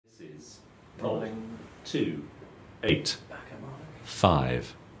Rolling 2, 8,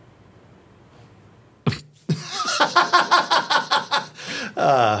 5.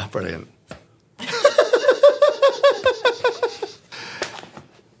 Brilliant.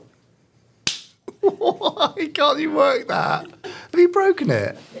 Why can't you work that? Have you broken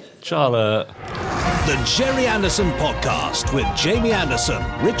it? Charlotte. The Gerry Anderson Podcast with Jamie Anderson,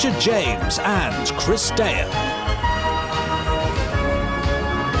 Richard James and Chris Dale.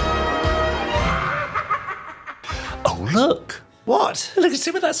 Oh, look. What? Look, see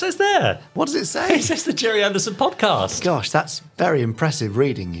what that says there. What does it say? It says the Gerry Anderson Podcast. Gosh, that's very impressive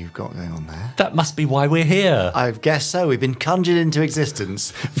reading you've got going on there. That must be why we're here. I guess so. We've been conjured into existence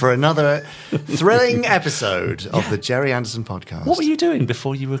for another thrilling episode of the Gerry Anderson Podcast. What were you doing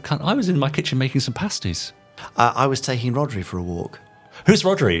before you were... I was in my kitchen making some pasties. I was taking Rodri for a walk. Who's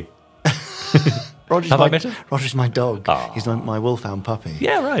Rodri? Have I met him? Rodri's my dog. Oh. He's my wolfhound puppy.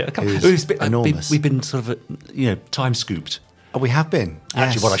 Yeah, right. Who's enormous. We've been sort of, time scooped. Oh, we have been.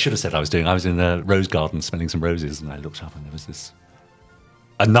 Actually, Yes. what I should have said I was doing, I was in the rose garden smelling some roses, and I looked up and there was this...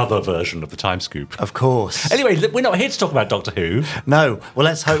 another version of the time scoop. Of course. Anyway, we're not here to talk about Doctor Who. No. Well,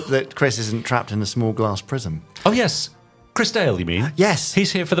 let's hope that Chris isn't trapped in a small glass prism. Oh, yes. Chris Dale, you mean? Yes.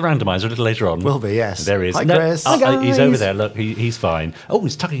 He's here for the randomiser a little later on. Will be, yes. There he is. Hi, Chris. Hi, guys. He's over there. Look, he's fine. Oh,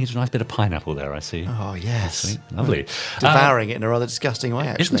 he's tucking into a nice bit of pineapple there, I see. Oh, yes. Sweet. Lovely. Devouring it in a rather disgusting way,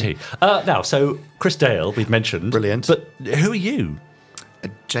 actually. Isn't he? Now, so Chris Dale, we've mentioned. Brilliant. But who are you?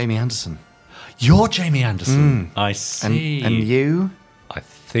 Jamie Anderson. You're Jamie Anderson. I see. And you? I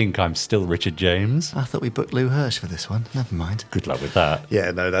think I'm still Richard James. I thought we booked Lou Hirsch for this one. Never mind. Good luck with that.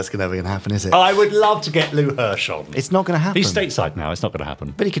 Yeah, no, that's never going to happen, is it? I would love to get Lou Hirsch on. It's not going to happen. He's stateside now. It's not going to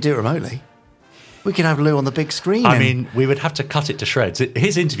happen. But he could do it remotely. We could have Lou on the big screen. I mean, we would have to cut it to shreds.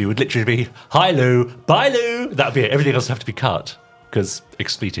 His interview would literally be, "Hi, Lou. Bye, Lou." That would be it. Everything else would have to be cut. Because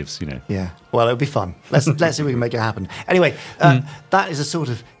expletives, Yeah. Well, it would be fun. Let's see if we can make it happen. Anyway, that is a sort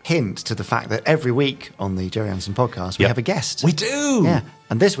of hint to the fact that every week on the Gerry Anderson Podcast, we have a guest. We do. Yeah.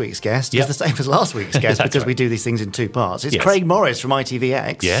 And this week's guest is the same as last week's guest because we do these things in two parts. It's Craig Morris from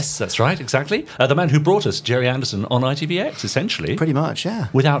ITVX. Yes, that's right, exactly. The man who brought us Gerry Anderson on ITVX, essentially. Pretty much, yeah.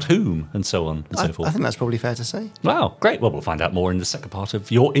 Without whom, and so on and so forth. I think that's probably fair to say. Wow, great. Well, we'll find out more in the second part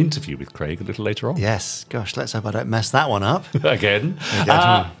of your interview with Craig a little later on. Yes. Gosh, let's hope I don't mess that one up. Again.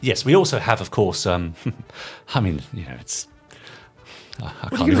 Yes, we also have, of course, I mean, it's... I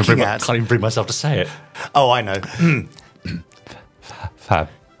can't even bring myself to say it. Oh, I know. Fab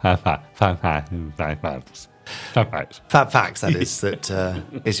Facts, that is, that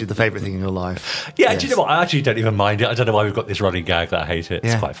is the favourite thing in your life. Yeah, do you know what? I actually don't even mind it. I don't know why we've got this running gag that I hate it.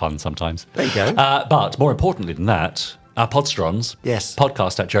 It's quite fun sometimes. There you go. But more importantly than that, our podstrons,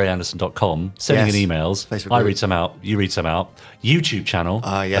 podcast at gerryanderson.com, sending in emails. Facebook I group. read some out, you read some out. YouTube channel,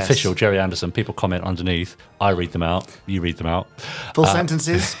 official Gerry Anderson. People comment underneath. I read them out, you read them out. Full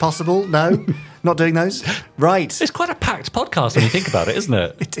sentences, possible? No? Not doing those? Right. It's quite a packed podcast when you think about it, isn't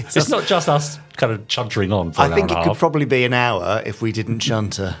it? It is. It's not just us kind of chuntering on for an hour and a half. It could probably be an hour if we didn't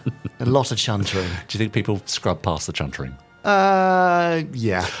chunter. A lot of chuntering. Do you think people scrub past the chuntering?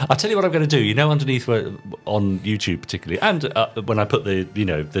 Yeah. I'll tell you what I'm going to do. Underneath on YouTube particularly, and when I put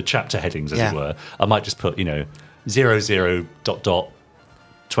the chapter headings, as it were, I might just put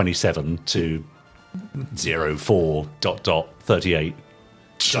 00.27 to 04.38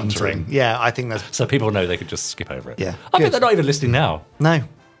 chuntering. Yeah, I think that's... So people know they could just skip over it. Yeah. I bet they're not even listening now. No.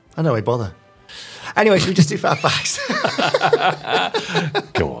 I know, I bother. Anyway, should we just do Fab Facts?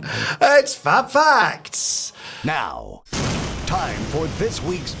 Go on. It's Fab Facts. Now, time for this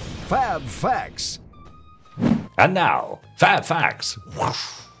week's Fab Facts. And now, Fab Facts.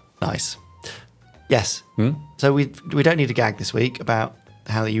 Nice. Yes. So we don't need a gag this week about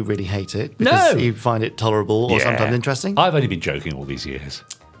how you really hate it. Because you find it tolerable or sometimes interesting. I've only been joking all these years.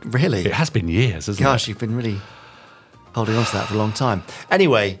 Really? It has been years, hasn't it? Gosh, you've been really holding on to that for a long time.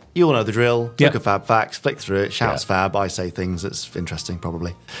 Anyway, you all know the drill. Look at Fab Facts, flick through it, shouts Fab, I say things that's interesting,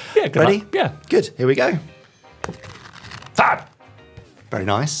 probably. Yeah, good. Ready? Luck. Yeah. Good. Here we go. Fab! Very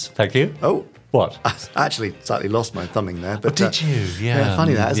nice. Thank you. Oh. What? I actually slightly lost my thumbing there. But, did you? Yeah.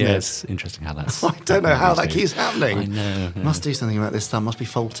 Funny that, isn't it? It's interesting how that's... I don't know how that keeps happening. I know. Yeah. Must do something about this thumb. Must be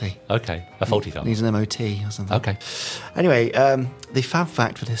faulty. Okay. A faulty thumb. Needs an MOT or something. Okay. Anyway, the Fab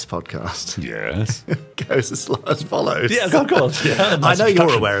Fact for this podcast Yes. goes as follows. Yeah, of course. Yeah, I know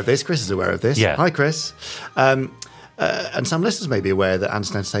you're aware of this. Chris is aware of this. Yeah. Hi, Chris. And some listeners may be aware that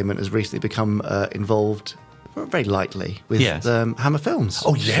Anderson Entertainment has recently become involved very lightly with Hammer Films.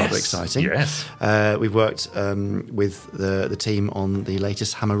 Oh, which is yes. rather exciting. Yes. We've worked with the team on the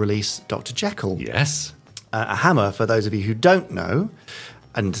latest Hammer release, Dr. Jekyll. Yes. A hammer, for those of you who don't know,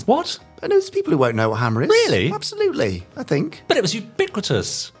 And What? And there's people who won't know what hammer is. Really? Absolutely, I think. But it was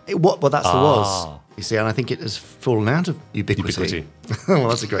ubiquitous. Well, that's the was. You see, and I think it has fallen out of ubiquity. Well,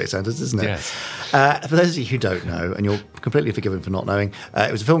 that's a great sentence, isn't it? Yes. For those of you who don't know, and you're completely forgiven for not knowing,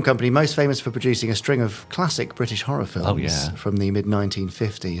 it was a film company most famous for producing a string of classic British horror films from the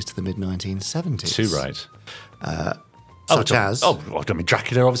mid-1950s to the mid-1970s. Too right. Such as...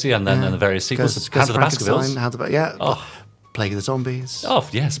 Dracula, obviously, and then the various sequels. Hound of the Baskervilles. Plague of the Zombies. Oh,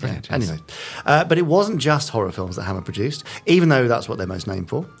 yes, brilliant. Yeah. Yes. Anyway, but it wasn't just horror films that Hammer produced, even though that's what they're most known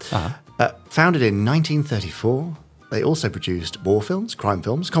for. Founded in 1934, they also produced war films, crime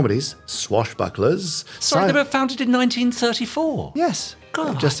films, comedies, swashbucklers. Sorry, they were founded in 1934? Yes.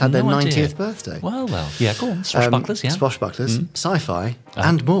 God, they just had their 90th idea. birthday. Well. Yeah, go on. Swashbucklers, Swashbucklers, sci-fi,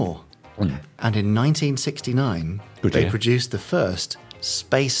 and more. And in 1969, they produced the first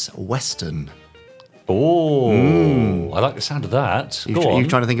space western. Oh, I like the sound of that. You're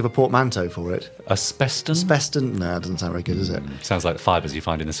trying to think of a portmanteau for it. Asbeston? Asbeston? No, it doesn't sound very good, does it? Sounds like the fibres you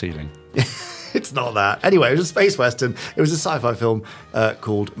find in the ceiling. It's not that. Anyway, it was a space western. It was a sci-fi film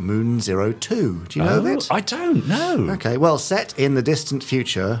called Moon 02. Do you know of it? I don't know. Okay, well, set in the distant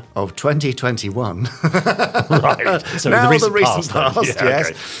future of 2021. Right. So now the recent past, yeah, yes.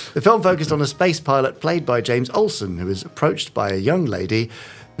 Okay. The film focused on a space pilot played by James Olsen, who was approached by a young lady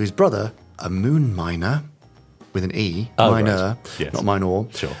whose brother, a moon miner, with an E, minor, not minor,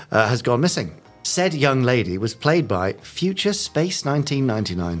 has gone missing. Said young lady was played by future Space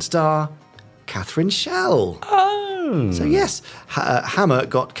 1999 star Catherine Schell. Oh. So yes, Hammer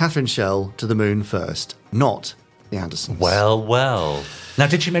got Catherine Schell to the moon first, not the Andersons. Well. Now,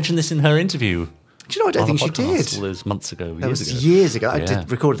 did she mention this in her interview? Do you know, I don't think she did. All those months ago, That was years ago. I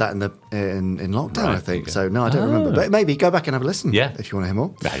did record that in lockdown, I think. So, no, I don't remember. But maybe go back and have a listen if you want to hear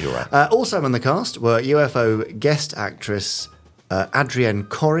more. Yeah, you're right. Also in the cast were UFO guest actress Adrienne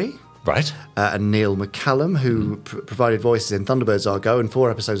Corrie. Right. And Neil McCallum, who provided voices in Thunderbirds Argo and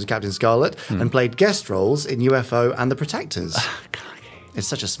 4 episodes of Captain Scarlet, and played guest roles in UFO and The Protectors. It's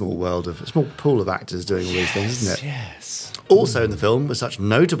such a small pool of actors doing all these things, isn't it? Yes. Also in the film were such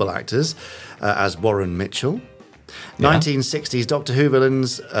notable actors as Warren Mitchell, 1960s Doctor Who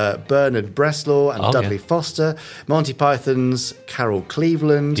villains Bernard Bresslaw and Dudley Foster, Monty Python's Carol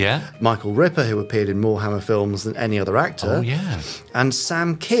Cleveland, Michael Ripper, who appeared in more Hammer films than any other actor, and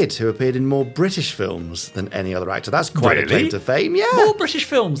Sam Kidd, who appeared in more British films than any other actor. That's quite a claim to fame, More British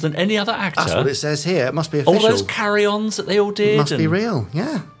films than any other actor? That's what it says here. It must be official. All those carry-ons that they all did? Must be real,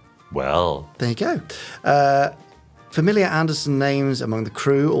 yeah. Well. There you go. Familiar Anderson names among the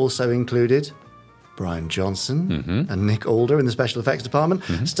crew also included Brian Johnson and Nick Alder in the special effects department,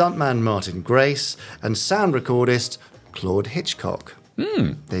 stuntman Martin Grace, and sound recordist Claude Hitchcock.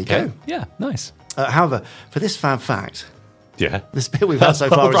 There you go. Yeah, nice. However, for this Fab Fact, this bit we've had so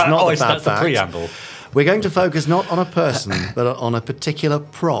far is not the Fab Fact. The preamble. We're going to focus not on a person, but on a particular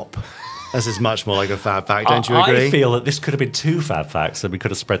prop. This is much more like a Fab Fact, don't you agree? I feel that this could have been 2 Fab Facts and we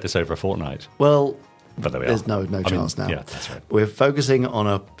could have spread this over a fortnight. Well... But there we There's no chance now. Yeah, that's right. We're focusing on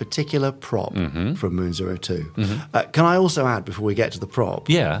a particular prop from Moon 02. Can I also add, before we get to the prop,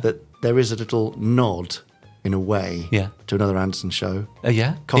 that there is a little nod, in a way, to another Anderson show.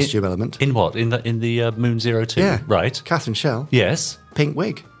 Costume element. In what? In the Moon 02? Yeah. Right. Catherine Schell. Yes. Pink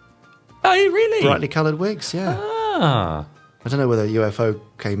wig. Oh, really? Brightly coloured wigs, I don't know whether UFO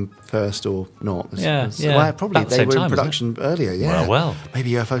came first or not. Well, probably they were in production earlier, Well. Maybe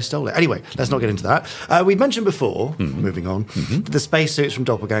UFO stole it. Anyway, let's not get into that. We mentioned before, moving on, that the spacesuits from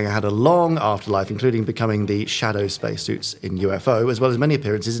Doppelganger had a long afterlife, including becoming the shadow spacesuits in UFO, as well as many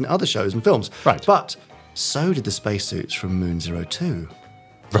appearances in other shows and films. Right. But so did the spacesuits from Moon 02.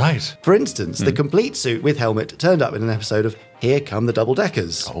 Right. For instance, the complete suit with helmet turned up in an episode of Here Come the Double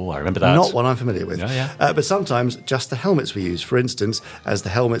Deckers. Oh, I remember that. Not one I'm familiar with. Yeah. But sometimes just the helmets were used. For instance, as the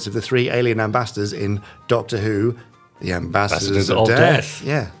helmets of the 3 alien ambassadors in Doctor Who, the Ambassadors of Death.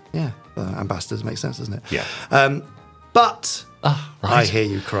 Yeah. Ambassadors makes sense, doesn't it? Yeah. But... right. I hear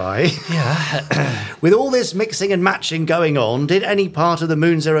you cry. Yeah. With all this mixing and matching going on, did any part of the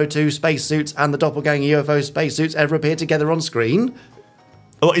Moon 02 spacesuits and the Doppelganger UFO spacesuits ever appear together on screen?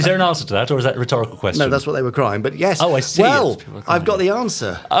 Oh, is there an answer to that, or is that a rhetorical question? No, that's what they were crying. But yes. Oh, I see. Well, I've got the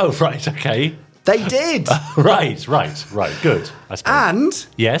answer. Oh, right, okay. They did. Right. Good. I suppose. And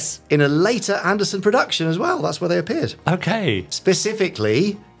yes, in a later Anderson production as well. That's where they appeared. Okay.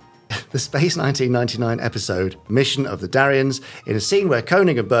 Specifically, the Space 1999 episode Mission of the Darians, in a scene where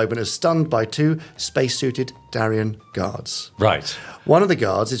Koenig and Bergman are stunned by 2 spacesuited Darian guards. Right. One of the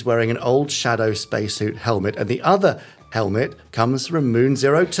guards is wearing an old shadow spacesuit helmet, and the other helmet comes from Moon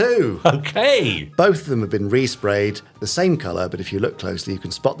 02. Okay. Both of them have been resprayed the same colour, but if you look closely, you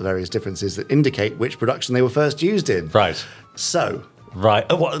can spot the various differences that indicate which production they were first used in. Right. So... Right.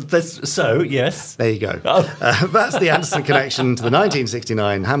 So, yes. There you go. Oh. That's the Anderson connection to the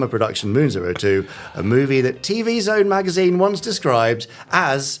 1969 Hammer production Moon 02, a movie that TV Zone magazine once described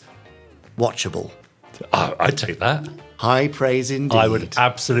as watchable. Oh, I'd take that. High praise indeed. I would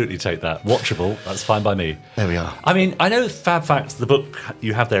absolutely take that. Watchable, that's fine by me. There we are. I mean, I know Fab Facts, the book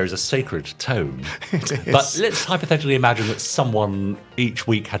you have there, is a sacred tome. It is. But let's hypothetically imagine that someone each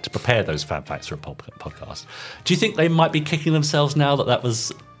week had to prepare those Fab Facts for a podcast. Do you think they might be kicking themselves now that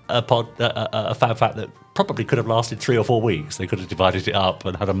was a Fab Fact that probably could have lasted 3 or 4 weeks? They could have divided it up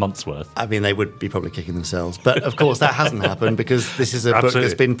and had a month's worth. I mean, they would be probably kicking themselves. But, of course, that hasn't happened because this is a book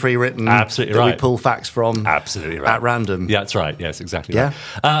that's been pre-written. Absolutely that right. we pull facts from Absolutely right. at random. Yeah, that's right. Yes, exactly right.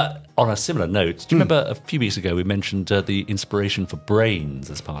 On a similar note, do you remember a few weeks ago we mentioned the inspiration for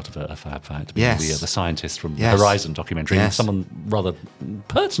brains as part of a Fab Fact? Yes. The scientist from Yes. Horizon documentary. Yes. And someone rather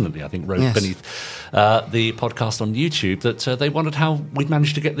pertinently, I think, wrote Yes. beneath the podcast on YouTube that they wondered how we'd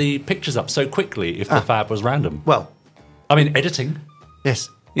managed to get the pictures up so quickly if the Fab was random. Well, I mean, editing. yes.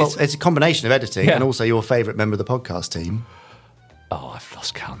 Well, it's a combination of editing Yeah. and also your favourite member of the podcast team. Oh, I've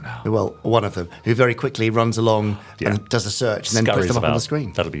lost count now. Well, one of them, who very quickly runs along and does a search and then puts them up on the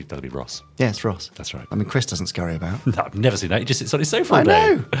screen. That'll be Ross. Yeah, it's Ross. That's right. I mean, Chris doesn't scurry about. No, I've never seen that. He just sits on his sofa all I day.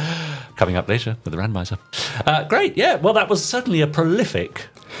 know. Coming up later with the Randomiser. Great, yeah. Well, that was certainly a prolific,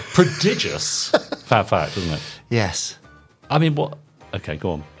 prodigious Fab Fact, wasn't it? Yes. I mean, what? Okay,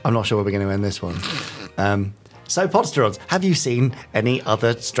 go on. I'm not sure where we're going to end this one. So, Podsterons, have you seen any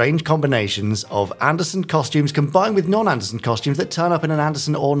other strange combinations of Anderson costumes combined with non-Anderson costumes that turn up in an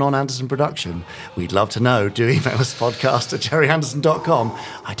Anderson or non-Anderson production? We'd love to know. Do email us podcast@gerryanderson.com.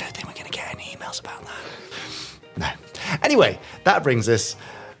 I don't think we're going to get any emails about that. No. Anyway, that brings us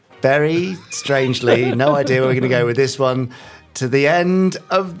very strangely, no idea where we're going to go with this one, to the end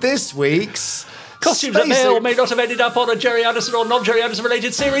of this week's Costumes that may or may not have ended up on a Gerry Anderson or non-Gerry Anderson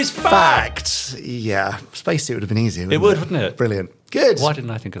related series. Fact. Yeah, spacesuit would have been easier. It would, wouldn't it? Brilliant. Good. Why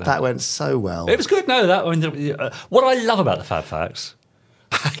didn't I think of that? That went so well. It was good. No, what I love about the Fab Facts.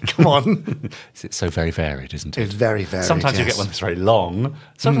 Come on. It's so very varied, isn't it? It's very varied. Sometimes you yes. get one that's very long.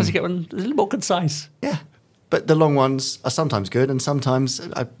 Sometimes you get one a little more concise. Yeah. But the long ones are sometimes good and sometimes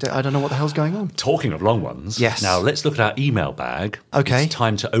I don't know what the hell's going on. Talking of long ones. Yes. Now let's look at our email bag. Okay. It's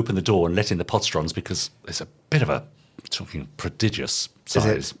time to open the door and let in the Podsterons because it's a bit of a talking prodigious size.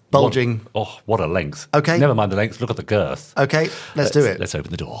 Is it bulging? What a length. Okay. Never mind the length, look at the girth. Okay, let's do it. Let's open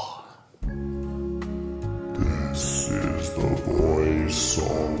the door. This is the voice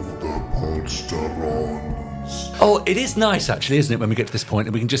of the Podsterons. Oh, it is nice, actually, isn't it, when we get to this point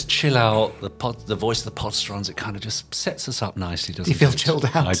and we can just chill out. The voice of the Podsterons, it kind of just sets us up nicely, doesn't it? You feel chilled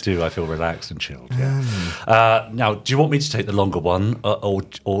out? I do. I feel relaxed and chilled, yeah. Now, do you want me to take the longer one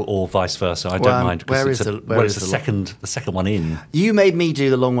or vice versa? I don't mind. It's the second one in. You made me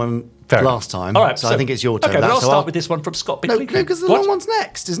do the long one last time. All right, so I think it's your turn. Okay, well, I'll start with this one from Scott Bickley. No, because the long one's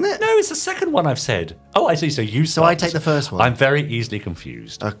next, isn't it? No, it's the second one I've said. Oh, I see. So you start. So I take the first one. I'm very easily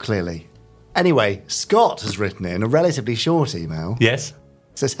confused. Oh, clearly. Anyway, Scott has written in a relatively short email. Yes.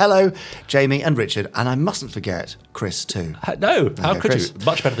 Says, hello, Jamie and Richard, and I mustn't forget Chris too. No, how could Chris. you?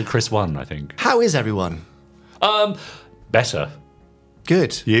 Much better than Chris 1, I think. How is everyone? Better.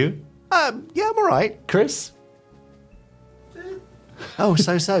 Good. You? Yeah, I'm all right. Chris? Oh,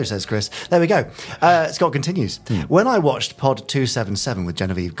 so, says Chris. There we go. Scott continues. When I watched Pod 277 with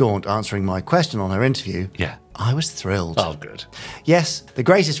Genevieve Gaunt answering my question on her interview, I was thrilled. Oh, good. Yes, the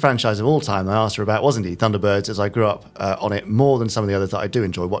greatest franchise of all time I asked her about was indeed Thunderbirds, as I grew up on it more than some of the others that I do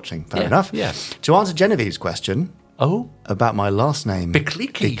enjoy watching. Fair enough. Yeah. To answer Genevieve's question about my last name, Bickley.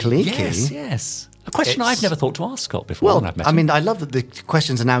 Yes. A question I've never thought to ask Scott before. Well, I mean, I love that the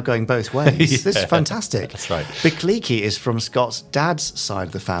questions are now going both ways. This is fantastic. That's right. Bickley is from Scott's dad's side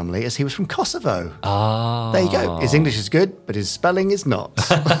of the family, as he was from Kosovo. Ah. There you go. His English is good, but his spelling is not.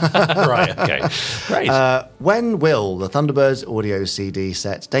 Right, okay. Great. When will the Thunderbirds audio CD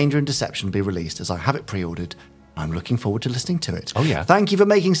set Danger and Deception be released, as I have it pre-ordered? I'm looking forward to listening to it. Oh, yeah. Thank you for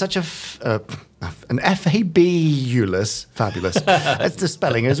making such an FAB-ulous, fabulous. That's the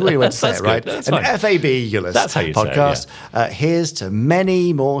spelling, as we went to say it, right? That's an fine. FAB-ulous That's how you podcast. say it, Here's to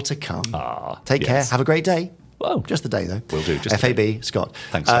many more to come. Take care. Have a great day. Whoa. Just the day, though. Will do. Just FAB, Scott.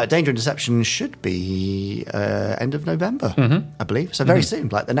 Thanks, Scott. Danger and Deception should be end of November, I believe. So very soon,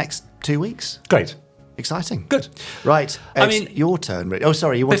 like the next 2 weeks. Great. Exciting. Good. Right. It's your turn. Oh,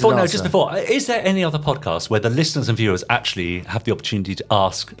 sorry. You wanted to answer. No, just before. Is there any other podcast where the listeners and viewers actually have the opportunity to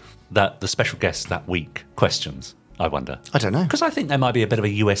ask the special guests that week questions? I wonder. I don't know. Because I think there might be a bit of a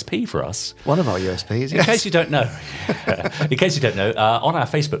USP for us. One of our USPs, In case you don't know, on our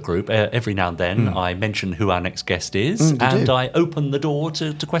Facebook group, every now and then I mention who our next guest is, and I open the door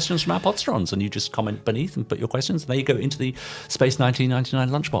to questions from our Podstrons, and you just comment beneath and put your questions, and there you go into the Space 1999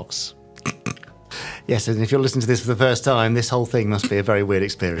 lunchbox. Yes, and if you're listening to this for the first time, this whole thing must be a very weird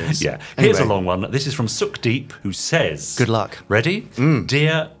experience. Yeah. Anyway. Here's a long one. This is from Sookdeep, who says... Good luck. Ready?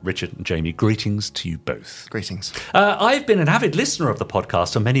 Dear Richard and Jamie, greetings to you both. Greetings. I've been an avid listener of the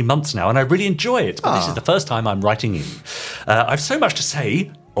podcast for many months now, and I really enjoy it, but this is the first time I'm writing in. I've so much to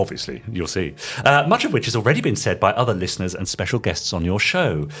say... Obviously, you'll see. Much of which has already been said by other listeners and special guests on your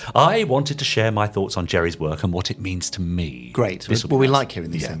show. I wanted to share my thoughts on Gerry's work and what it means to me. Great. Well, we like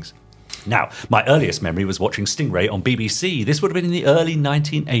hearing these things. Now, my earliest memory was watching Stingray on BBC. This would have been in the early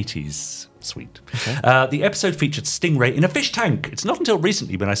 1980s. Sweet. Okay. The episode featured Stingray in a fish tank. It's not until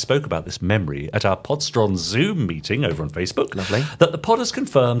recently, when I spoke about this memory at our Podstron Zoom meeting over on Facebook, that the podders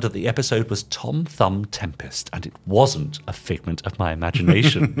confirmed that the episode was Tom Thumb Tempest, and it wasn't a figment of my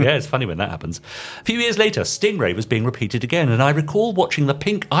imagination. Yeah, it's funny when that happens. A few years later, Stingray was being repeated again, and I recall watching the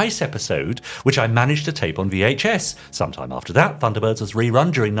Pink Ice episode, which I managed to tape on VHS. Sometime after that, Thunderbirds was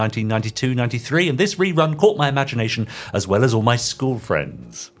rerun during 1992-93, and this rerun caught my imagination as well as all my school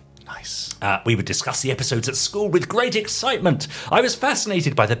friends. Nice. We would discuss the episodes at school with great excitement. I was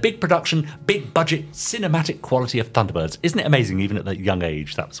fascinated by the big production, big budget, cinematic quality of Thunderbirds. Isn't it amazing, even at that young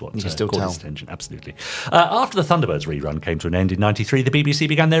age, that's what caught his attention? Absolutely. After the Thunderbirds rerun came to an end in 93, the BBC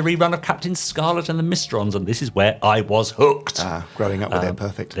began their rerun of Captain Scarlet and the Mysterons, and this is where I was hooked. Growing up with it,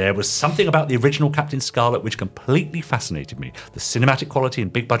 perfect. There was something about the original Captain Scarlet which completely fascinated me. The cinematic quality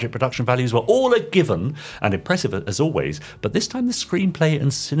and big budget production values were all a given and impressive as always, but this time the screenplay and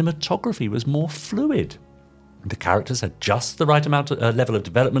cinematography was more fluid. The characters had just the right amount of level of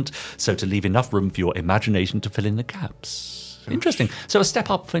development, so to leave enough room for your imagination to fill in the gaps. Interesting. So a step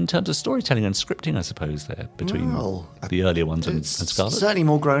up in terms of storytelling and scripting, I suppose, there between the earlier ones and Scarlet. Certainly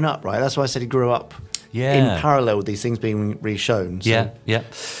more grown up, right? That's why I said he grew up. In parallel with these things being re-shown. So.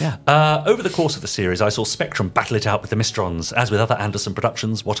 Yeah. Over the course of the series, I saw Spectrum battle it out with the Mysterons. As with other Anderson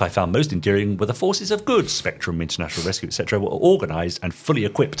productions, what I found most endearing were the forces of good. Spectrum, International Rescue, etc. were organised and fully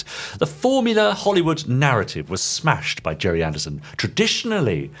equipped. The formula Hollywood narrative was smashed by Gerry Anderson.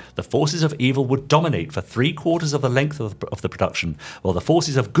 Traditionally, the forces of evil would dominate for 3/4 of the length of the production, while the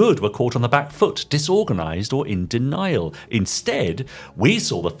forces of good were caught on the back foot, disorganised or in denial. Instead, we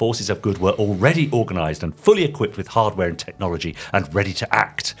saw the forces of good were already organised and fully equipped with hardware and technology and ready to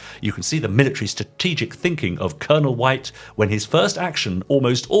act. You can see the military strategic thinking of Colonel White when his first action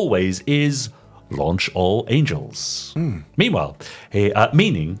almost always is launch all angels. Meanwhile,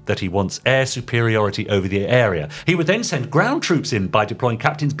 meaning that he wants air superiority over the area. He would then send ground troops in by deploying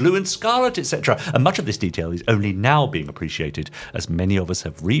Captains Blue and Scarlet, etc. And much of this detail is only now being appreciated, as many of us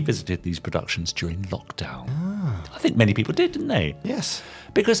have revisited these productions during lockdown. I think many people did, didn't they? Yes.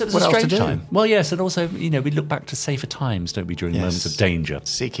 Because it was a strange time. Well, yes, and also, we look back to safer times, don't we, during moments of danger.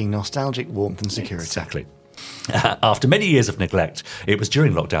 Seeking nostalgic warmth and security. Exactly. After many years of neglect, it was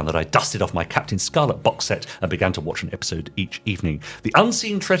during lockdown that I dusted off my Captain Scarlet box set and began to watch an episode each evening. The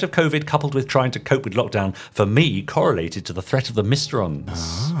unseen threat of COVID, coupled with trying to cope with lockdown, for me, correlated to the threat of the Mysterons.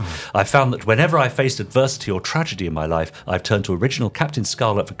 I found that whenever I faced adversity or tragedy in my life, I've turned to original Captain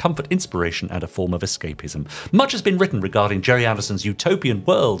Scarlet for comfort, inspiration, and a form of escapism. Much has been written regarding Gerry Anderson's utopian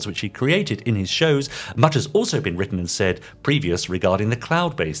worlds, which he created in his shows. Much has also been written and said previous regarding the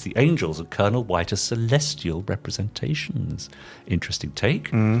cloud base, the angels, and Colonel White as celestial representations. Interesting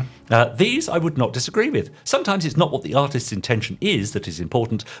take. These I would not disagree with. Sometimes it's not what the artist's intention is that is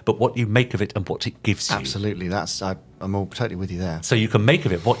important, but what you make of it and what it gives you. Absolutely. I'm all totally with you there. So you can make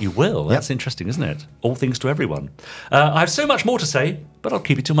of it what you will. That's interesting, isn't it? All things to everyone. I have so much more to say, but I'll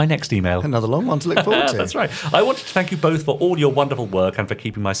keep it till my next email. Another long one to look forward to. That's right. I wanted to thank you both for all your wonderful work and for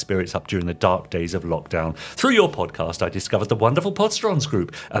keeping my spirits up during the dark days of lockdown. Through your podcast, I discovered the wonderful Podstrons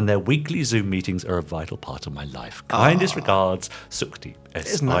group, and their weekly Zoom meetings are a vital part of my life. Kindest regards, Sookdeep,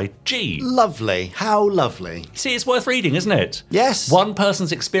 S-I-G. Lovely. How lovely. See, it's worth reading, isn't it? Yes. One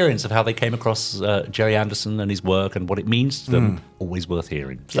person's experience of how they came across Gerry Anderson and his work and what it means to them, always worth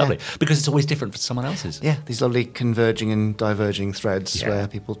hearing. It's lovely, because it's always different for someone else's. Yeah, these lovely converging and diverging threads where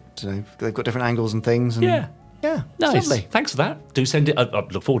people, they've got different angles and things. And Yeah, nice. Lovely. Thanks for that. Do send it. I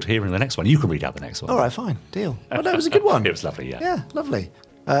look forward to hearing the next one. You can read out the next one. All right, fine. Deal. Oh, that was a good one. It was lovely, Yeah, lovely.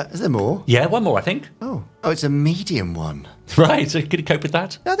 Is there more? Yeah, one more, I think. Oh, it's a medium one. Right, so could you cope with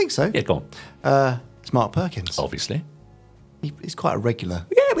that? Yeah, I think so. Yeah, go on. It's Mark Perkins. Obviously. He's quite a regular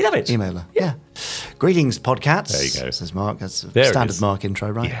Yeah, we love it. emailer. Yeah. Greetings, podcats. There you go. Says Mark. That's a There it standard is. Mark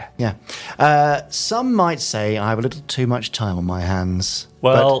intro, right? Yeah. Some might say I have a little too much time on my hands.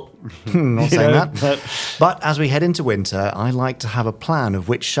 Well, but, not saying know, that. But as we head into winter, I like to have a plan of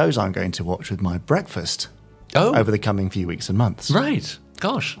which shows I'm going to watch with my breakfast over the coming few weeks and months. Right.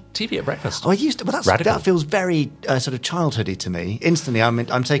 Gosh, TV at breakfast. Oh, I used to. Well, that feels very sort of childhoody to me. Instantly,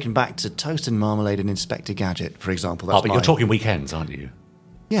 I'm taken back to Toast and Marmalade and Inspector Gadget, for example. That's but you're talking weekends, aren't you?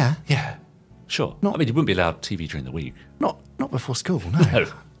 Yeah. Yeah. Sure. I mean, you wouldn't be allowed TV during the week. Not before school, no.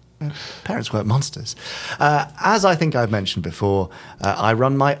 Parents weren't monsters. As I think I've mentioned before, I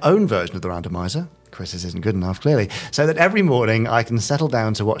run my own version of the Randomiser. Chris's isn't good enough, clearly. So that every morning I can settle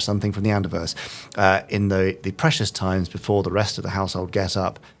down to watch something from the Anderverse in the precious times before the rest of the household get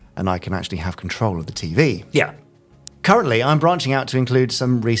up and I can actually have control of the TV. Yeah. Currently, I'm branching out to include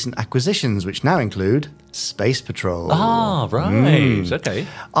some recent acquisitions, which now include Space Patrol. Ah, right. Okay.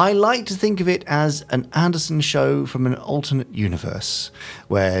 I like to think of it as an Anderson show from an alternate universe,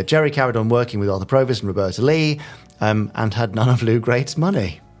 where Gerry carried on working with Arthur Provis and Roberta Lee and had none of Lou Great's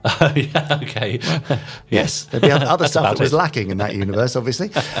money. Yeah, okay. Yes, there'd be other stuff that was lacking in that universe, obviously.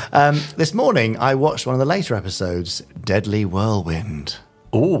 This morning, I watched one of the later episodes, Deadly Whirlwind.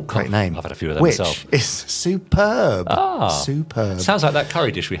 Oh, great name. I've had a few of them which myself. Is superb. Superb. Sounds like that curry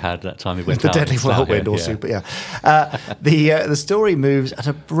dish we had that time we went the out. Deadly Whirlwind or yeah. super, yeah. The story moves at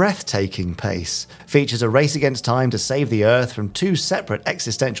a breathtaking pace, features a race against time to save the Earth from two separate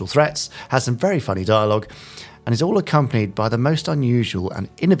existential threats, has some very funny dialogue, and is all accompanied by the most unusual and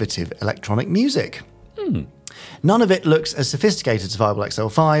innovative electronic music. None of it looks as sophisticated as Survival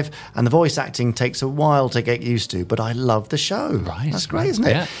XL5, and the voice acting takes a while to get used to, but I love the show. Right. That's great, isn't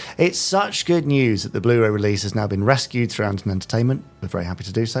it? Yeah. It's such good news that the Blu-ray release has now been rescued through Anderson Entertainment. We're very happy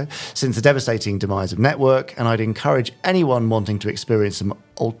to do so, since the devastating demise of Network, and I'd encourage anyone wanting to experience some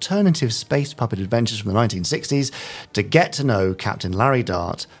alternative space puppet adventures from the 1960s to get to know Captain Larry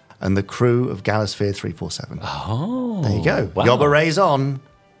Dart and the crew of Galasphere 347. Oh. There you go. Wow. Yobba Ray's on.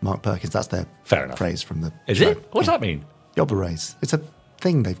 Mark Perkins, that's their Fair enough. phrase from the Is show. it? What does that mean? Yobba Rays. It's a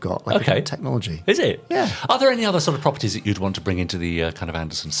thing they've got, like Okay. a technology. Is it? Yeah. Are there any other sort of properties that you'd want to bring into the kind of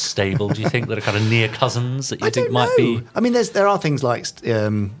Anderson stable, do you think, that are kind of near cousins that you I think don't might know. be... I mean, there are things like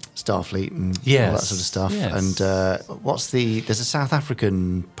Starfleet and all that sort of stuff. Yes. And there's a South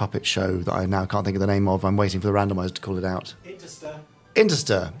African puppet show that I now can't think of the name of. I'm waiting for the randomizer to call it out.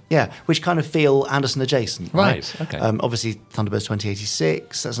 Interstir, yeah, which kind of feel Anderson adjacent, right? Okay. Obviously, Thunderbirds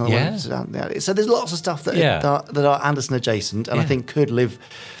 2086. That's another Yeah. one. So there's lots of stuff that are Anderson adjacent, and I think could live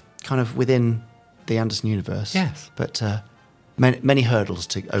kind of within the Anderson universe. Yes. But many hurdles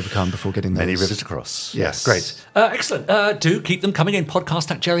to overcome before getting those. Many rivers to cross. Yes. Great. Excellent. Do keep them coming in.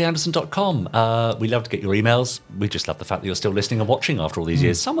 podcast@gerryanderson.com. We love to get your emails. We just love the fact that you're still listening and watching after all these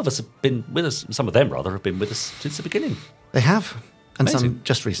years. Some of us have been with us, some of them rather, have been with us since the beginning. They have. And Amazing. some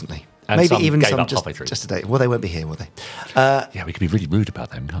just recently. And Maybe some even gave some up halfway through. just today. Well, they won't be here, will they? Yeah, we could be really rude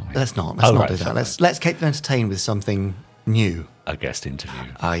about them, can't we? Let's not Oh, do right, that. sorry. Let's keep them entertained with something new. A guest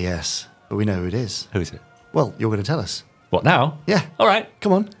interview. Ah, yes. But we know who it is. Who is it? Well, you're going to tell us. What, now? Yeah. All right.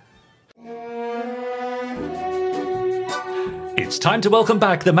 Come on. It's time to welcome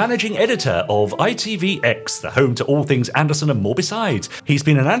back the managing editor of ITVX, the home to all things Anderson and more besides. He's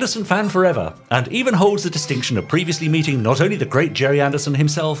been an Anderson fan forever, and even holds the distinction of previously meeting not only the great Gerry Anderson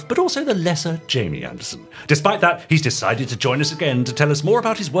himself, but also the lesser Jamie Anderson. Despite that, he's decided to join us again to tell us more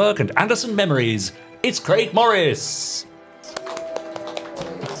about his work and Anderson memories. It's Craig Morris.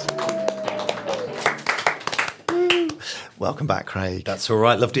 Welcome back, Craig. That's all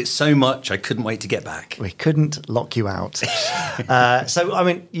right. Loved it so much. I couldn't wait to get back. We couldn't lock you out. So, I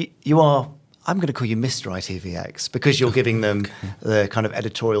mean, you are... I'm going to call you Mr. ITVX because you're giving them the kind of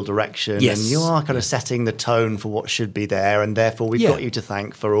editorial direction, Yes. and you are kind of setting the tone for what should be there, and therefore we've got you to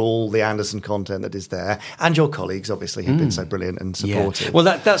thank for all the Anderson content that is there, and your colleagues, obviously, who've been so brilliant and supportive. Well,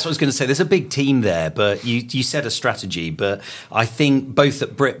 that's what I was going to say. There's a big team there, but you set a strategy. But I think both at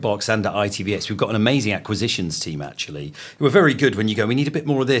Britbox and at ITVX, we've got an amazing acquisitions team, actually, who are very good when you go, we need a bit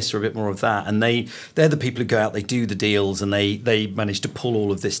more of this or a bit more of that. And they're the people who go out, they do the deals, and they manage to pull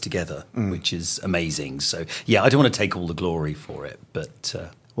all of this together, which is amazing. So, yeah, I don't want to take all the glory for it, but...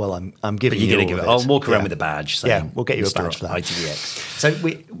 Well, I'm giving but you you're all going to give of it. I'll walk around with a badge. Saying, yeah, we'll get you a badge for that. ITVX. So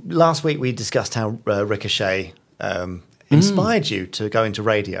last week we discussed how Ricochet inspired you to go into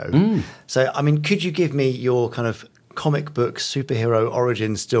radio. So, I mean, could you give me your kind of comic book superhero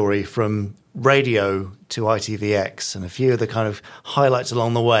origin story from radio to ITVX and a few of the kind of highlights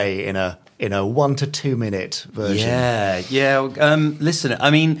along the way in a 1 to 2 minute version? Yeah. Listen,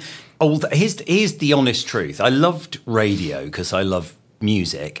 I mean, here's the honest truth. I loved radio because I love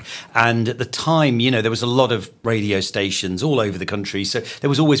music. And at the time, there was a lot of radio stations all over the country. So there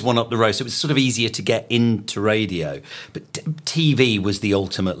was always one up the road. So it was sort of easier to get into radio. But TV was the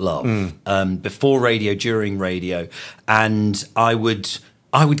ultimate love. Before radio, during radio. And I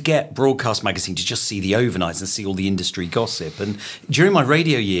would get Broadcast Magazine to just see the overnights and see all the industry gossip. And during my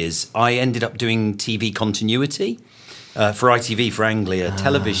radio years, I ended up doing TV continuity. For ITV, for Anglia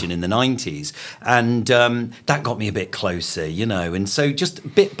Television in the 90s. And that got me a bit closer, And so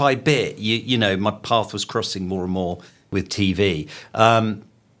just bit by bit, my path was crossing more and more with TV.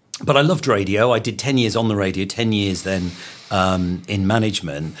 But I loved radio. I did 10 years on the radio, 10 years then in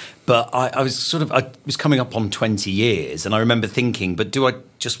management. But I was coming up on 20 years, and I remember thinking, but do I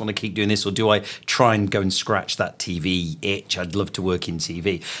just want to keep doing this, or do I try and go and scratch that TV itch? I'd love to work in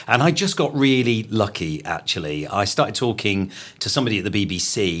TV. And I just got really lucky, actually. I started talking to somebody at the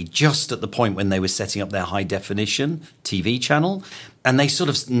BBC just at the point when they were setting up their high definition TV channel. And they sort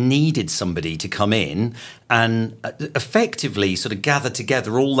of needed somebody to come in and effectively sort of gather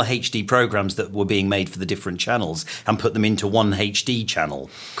together all the HD programs that were being made for the different channels and put them into one HD channel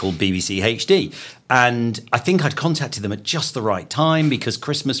called BBC HD. And I think I'd contacted them at just the right time because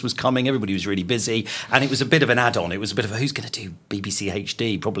Christmas was coming, everybody was really busy, and it was a bit of an add-on. It was a bit of who's going to do BBC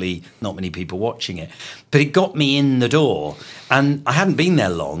HD? Probably not many people watching it. But it got me in the door, and I hadn't been there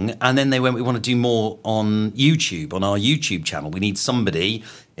long, and then they went, we want to do more on YouTube, on our YouTube channel. We need somebody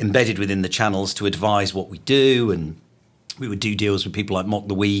embedded within the channels to advise what we do, and we would do deals with people like Mock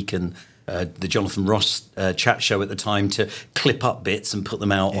the Week and the Jonathan Ross chat show at the time to clip up bits and put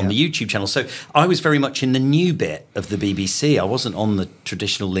them out on the YouTube channel. So I was very much in the new bit of the BBC. I wasn't on the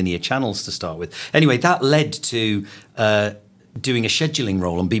traditional linear channels to start with. Anyway, that led to doing a scheduling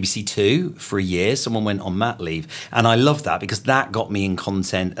role on BBC Two for a year. Someone went on mat leave. And I loved that because that got me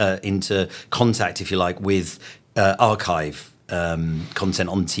into contact, if you like, with archive content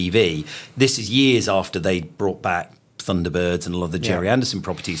on TV. This is years after they'd brought back Thunderbirds and a lot of the Gerry Anderson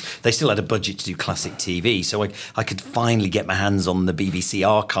properties. They still had a budget to do classic TV, so I could finally get my hands on the BBC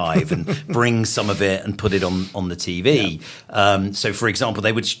archive and bring some of it and put it on the TV. So, for example,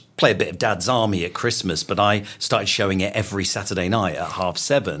 they would play a bit of Dad's Army at Christmas, but I started showing it every Saturday night at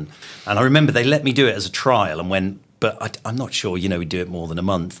 7:30. And I remember they let me do it as a trial and went, but I'm not sure, we'd do it more than a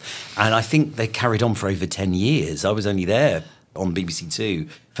month. And I think they carried on for over 10 years. I was only there on BBC Two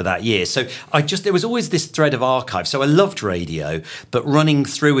for that year. So there was always this thread of archive. So I loved radio, but running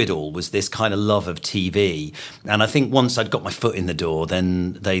through it all was this kind of love of TV. And I think once I'd got my foot in the door,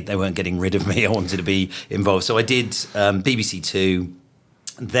 then they weren't getting rid of me. I wanted to be involved. So I did BBC Two.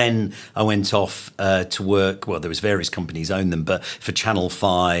 Then I went off to work, well, there was various companies owned them, but for Channel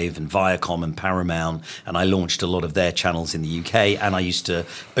 5 and Viacom and Paramount, and I launched a lot of their channels in the UK, and I used to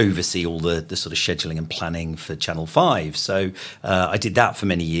oversee all the sort of scheduling and planning for Channel 5. So I did that for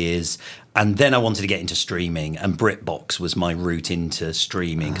many years. And then I wanted to get into streaming, and Britbox was my route into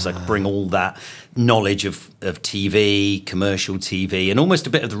streaming because I could bring all that knowledge of TV, commercial TV, and almost a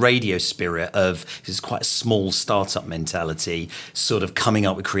bit of the radio spirit of, it's quite a small startup mentality, sort of coming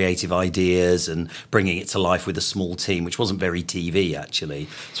up with creative ideas and bringing it to life with a small team, which wasn't very TV actually.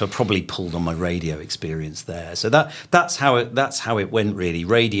 So I probably pulled on my radio experience there. So that's how it went really,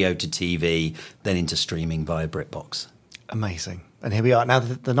 radio to TV, then into streaming via Britbox. Amazing. And here we are. Now,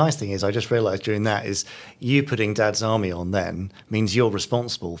 the nice thing is, I just realised during that is you putting Dad's Army on then means you're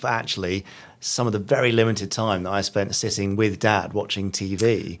responsible for actually some of the very limited time that I spent sitting with Dad watching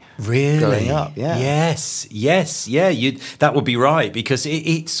TV. Really? Growing up, yeah. Yes, yeah. That would be right, because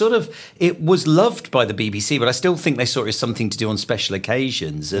it was loved by the BBC, but I still think they saw it as something to do on special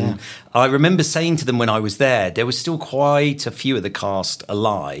occasions. And I remember saying to them when I was there was still quite a few of the cast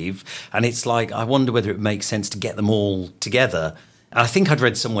alive, and it's like, I wonder whether it makes sense to get them all together. And I think I'd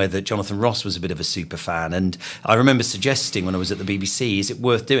read somewhere that Jonathan Ross was a bit of a super fan, and I remember suggesting when I was at the BBC, is it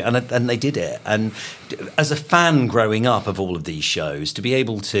worth doing? And they did it. And as a fan growing up of all of these shows, to be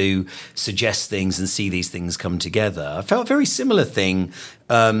able to suggest things and see these things come together, I felt a very similar thing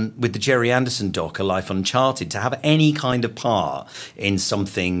with the Gerry Anderson doc, A Life Uncharted, to have any kind of part in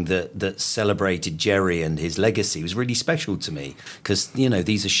something that celebrated Gerry and his legacy was really special to me, because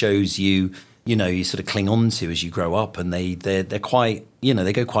these are shows you sort of cling on to as you grow up, and they're quite,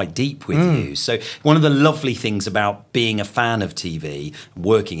 they go quite deep with you. So one of the lovely things about being a fan of TV,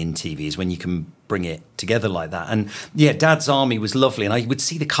 working in TV, is when you can bring it together like that. And yeah, Dad's Army was lovely, and I would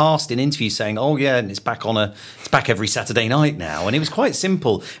see the cast in interviews saying, "Oh yeah, and it's back every Saturday night now." And it was quite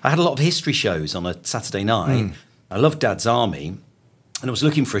simple. I had a lot of history shows on a Saturday night. I loved Dad's Army. And I was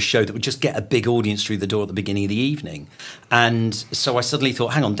looking for a show that would just get a big audience through the door at the beginning of the evening. And so I suddenly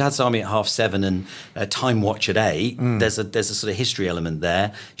thought, hang on, Dad's Army at 7:30 and Time Watch at 8. There's a sort of history element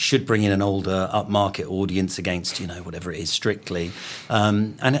there. Should bring in an older, upmarket audience against, whatever it is, Strictly.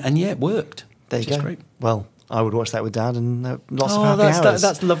 And yeah, it worked. There you go. Great. Well, I would watch that with Dad and lots of happy hours.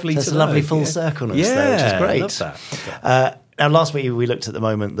 That's lovely. There's a lovely full circleness there, which is great. Love that. Now, last week we looked at the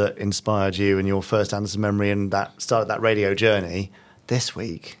moment that inspired you and your first Anderson memory and that started that radio journey. This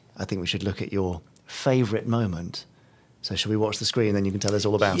week, I think we should look at your favourite moment. So shall we watch the screen, then you can tell us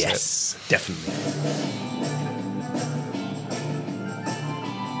all about it? Yes, definitely.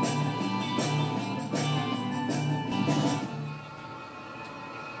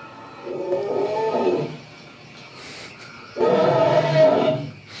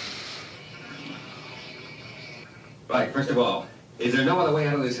 Right, first of all, is there no other way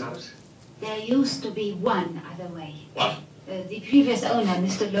out of this house? There used to be one other way. What? The previous owner,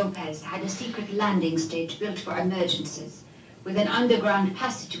 Mr. Lopez, had a secret landing stage built for emergencies, with an underground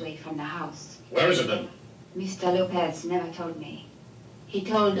passageway from the house. Where is it then? Mr. Lopez never told me. He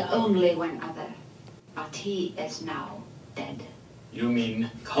told only one other, but he is now dead. You mean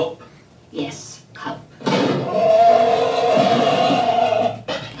Culp? Yes, Culp.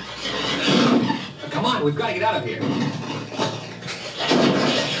 Come on, we've got to get out of here.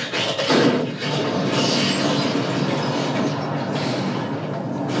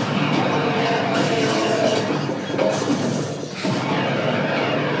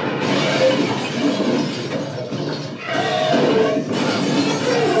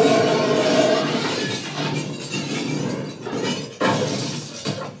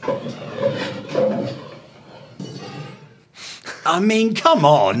 I mean, come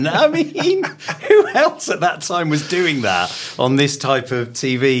on. I mean, who else at that time was doing that on this type of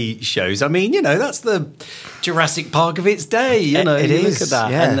TV shows? I mean, that's the Jurassic Park of its day. You is, look at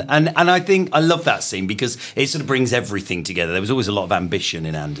that. yeah. And I think I love that scene because it sort of brings everything together. There was always a lot of ambition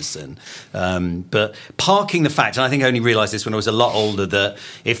in Anderson. But parking the fact, and I think I only realised this when I was a lot older, that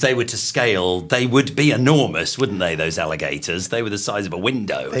if they were to scale, they would be enormous, wouldn't they, those alligators? They were the size of a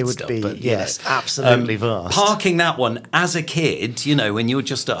window. They would stuff, be, but, yes, absolutely vast. Parking that one as a kid, when you're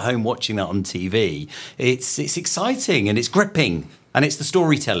just at home watching that on TV, it's exciting and it's gripping. And it's the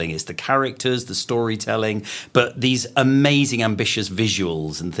storytelling, it's the characters, the storytelling, but these amazing, ambitious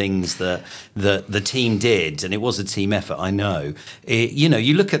visuals and things that the team did, and it was a team effort, I know.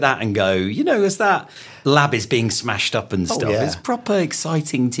 You look at that and go, as that lab is being smashed up and stuff, yeah. It's proper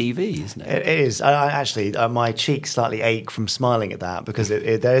exciting TV, isn't it? It is. I actually, my cheeks slightly ache from smiling at that because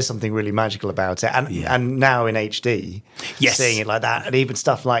there is something really magical about it. And now in HD, Yes. seeing it like that, and even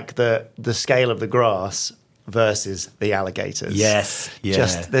stuff like the scale of the grass versus the alligators. Yes,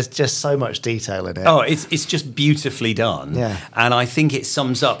 yeah. There's just so much detail in it. Oh, it's just beautifully done. Yeah. And I think it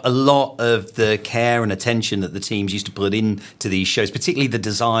sums up a lot of the care and attention that the teams used to put into these shows, particularly the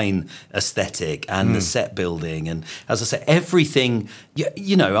design aesthetic and the set building. And as I say, everything,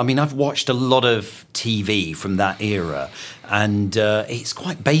 I've watched a lot of TV from that era and it's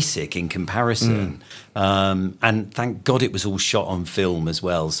quite basic in comparison. And thank God it was all shot on film as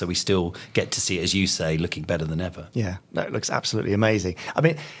well, so we still get to see it, as you say, looking better than ever. Yeah, no, it looks absolutely amazing. I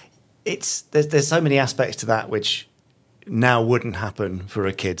mean, there's so many aspects to that which now wouldn't happen for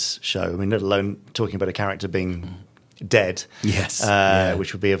a kids' show. I mean, let alone talking about a character being dead, Yes,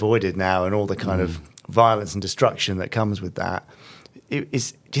 which would be avoided now, and all the kind of violence and destruction that comes with that. Do you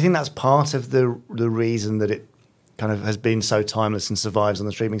think that's part of the reason that it kind of has been so timeless and survives on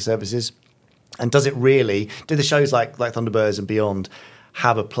the streaming services? And do the shows like Thunderbirds and beyond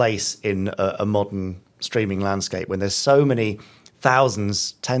have a place in a modern streaming landscape when there's so many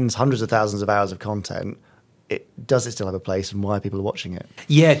thousands, tens, hundreds of thousands of hours of content? Does it still have a place, and why people are watching it?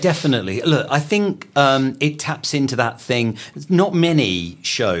 Yeah, definitely. Look, I think it taps into that thing. There's not many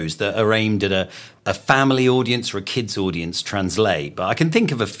shows that are aimed at a family audience or a kids audience translate, but I can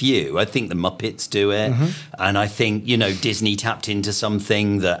think of a few. I think the Muppets do it, and I think Disney tapped into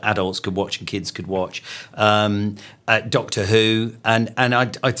something that adults could watch and kids could watch. Doctor Who, and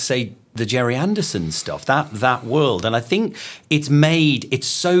I'd say the Gerry Anderson stuff, that world. And I think it's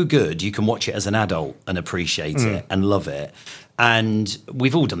so good you can watch it as an adult and appreciate it and love it. And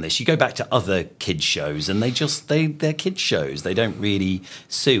we've all done this. You go back to other kids shows and they're kids shows. They don't really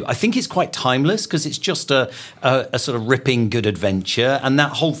suit. I think it's quite timeless because it's just a sort of ripping good adventure. And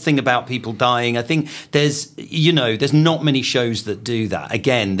that whole thing about people dying, I think there's not many shows that do that.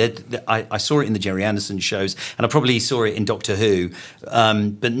 Again, I saw it in the Gerry Anderson shows and I probably saw it in Doctor Who,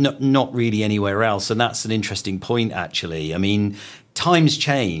 but not really anywhere else. And that's an interesting point, actually. I mean, times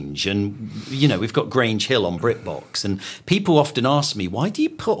change, and we've got Grange Hill on Britbox, and people often ask me, why do you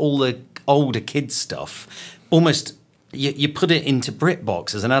put all the older kids stuff almost? You put it into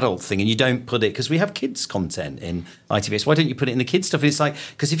Britbox as an adult thing, and you don't put it, because we have kids content in ITVX. Why don't you put it in the kids stuff? And it's like,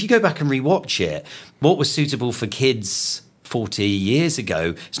 because if you go back and rewatch it, what was suitable for kids 40 years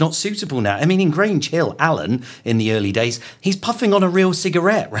ago, it's not suitable now. I mean, in Grange Hill, Alan, in the early days, he's puffing on a real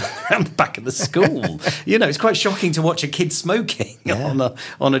cigarette around the back of the school. It's quite shocking to watch a kid smoking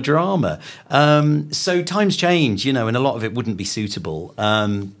on a drama. So times change, and a lot of it wouldn't be suitable.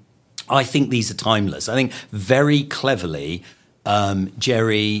 I think these are timeless. I think very cleverly,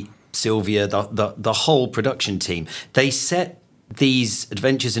 Gerry, Sylvia, the whole production team, they set these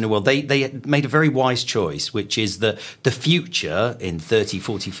adventures in a world. They made a very wise choice, which is that the future in 30,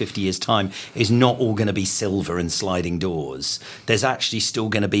 40, 50 years' time is not all going to be silver and sliding doors. There's actually still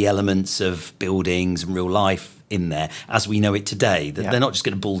going to be elements of buildings and real life in there as we know it today. They're not just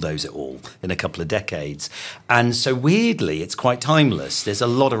going to bulldoze it all in a couple of decades. And so weirdly, it's quite timeless. There's a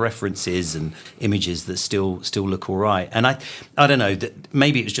lot of references and images that still look all right. And I don't know, that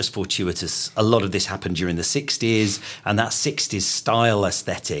maybe it was just fortuitous. A lot of this happened during the 60s, and that 60s style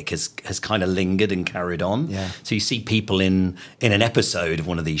aesthetic has kind of lingered and carried on. Yeah. So you see people in an episode of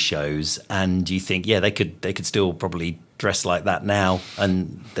one of these shows, and you think, they could still probably dress like that now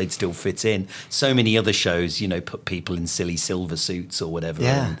and they'd still fit in. So many other shows, put people in silly silver suits or whatever.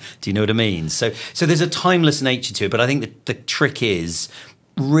 Yeah. Do you know what I mean? So there's a timeless nature to it, but I think the trick is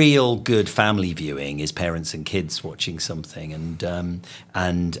real good family viewing is parents and kids watching something,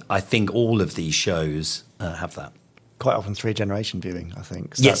 and I think all of these shows have that. Quite often 3-generation viewing, I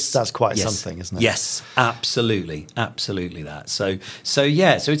think. So that's quite something, isn't it? Yes, absolutely that. So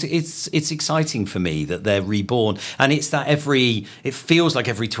it's exciting for me that they're reborn, and it's that it feels like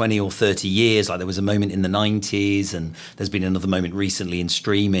every 20 or 30 years. Like there was a moment in the 90s, and there's been another moment recently in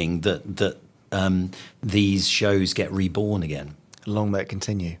streaming that these shows get reborn again. Long may it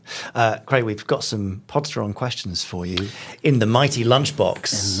continue. Craig, we've got some Podster-on questions for you in the mighty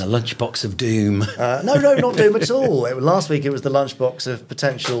lunchbox. In the lunchbox of doom. No, not doom at all. Last week it was the lunchbox of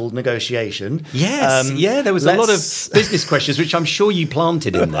potential negotiation. Yes, there was a lot of business questions, which I'm sure you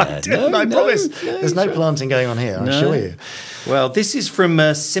planted in there. I promise. There's no planting going on here, I assure you. Well, this is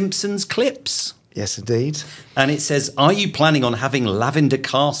from Simpsons Clips. Yes, indeed. And it says, are you planning on having Lavender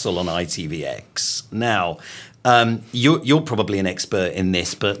Castle on ITVX? Now, you're probably an expert in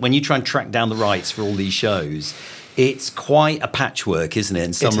this, but when you try and track down the rights for all these shows, it's quite a patchwork, isn't it?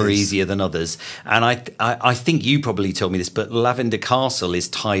 And some are easier than others. And I think you probably told me this, but Lavender Castle is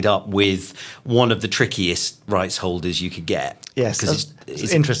tied up with one of the trickiest rights holders you could get. Yes, it's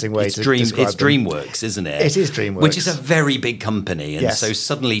an interesting way to describe It's DreamWorks, isn't it? It is DreamWorks. Which is a very big company. And so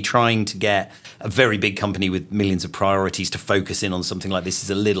suddenly trying to get a very big company with millions of priorities to focus in on something like this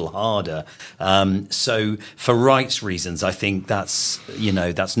is a little harder. So for rights reasons, I think that's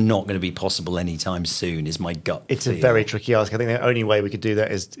not going to be possible anytime soon, is my gut It's feel. a very tricky ask. I think the only way we could do that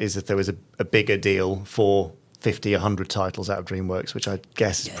is if there was a bigger deal for 50, 100 titles out of DreamWorks, which I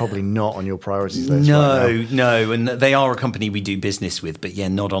guess is probably not on your priorities list right now. No, and they are a company we do business with, but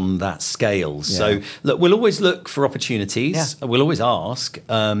not on that scale. So look, we'll always look for opportunities. Yeah. We'll always ask.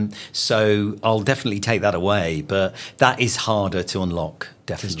 So I'll definitely take that away, but that is harder to unlock,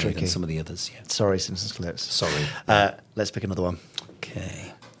 definitely, than some of the others. Yeah. Sorry, Simpsons Clips. Sorry. Let's pick another one.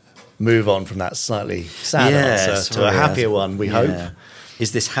 Okay. Move on from that slightly sad answer to a happier one, we hope.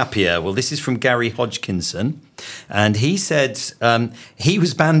 Is this happier? Well, this is from Gary Hodgkinson, and he said he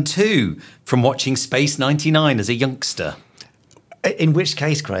was banned too from watching Space 99 as a youngster. In which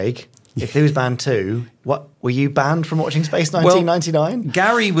case, Craig, if he was banned too, what were you banned from watching Space 1999? Well,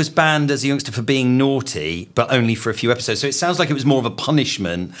 Gary was banned as a youngster for being naughty, but only for a few episodes. So it sounds like it was more of a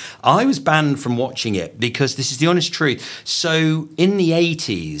punishment. I was banned from watching it because this is the honest truth. So in the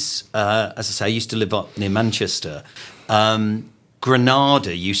 80s, as I say, I used to live up near Manchester.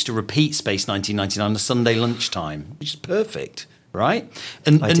 Granada used to repeat Space 1999 on a Sunday lunchtime, which is perfect, right?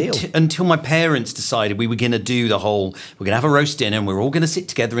 And until my parents decided we were going to do we're going to have a roast dinner and we're all going to sit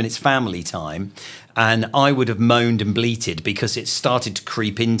together and it's family time. And I would have moaned and bleated because it started to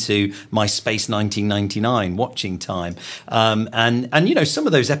creep into my Space 1999 watching time. And some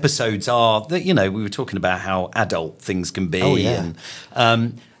of those episodes are that, we were talking about how adult things can be. Oh, yeah.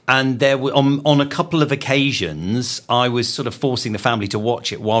 And there were on a couple of occasions, I was sort of forcing the family to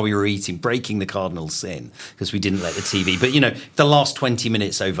watch it while we were eating, breaking the cardinal sin because we didn't let the TV. But if the last 20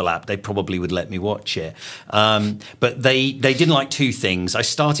 minutes overlapped, they probably would let me watch it. But they didn't like two things. I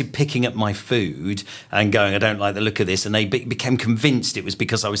started picking up my food and going, I don't like the look of this, and they became convinced it was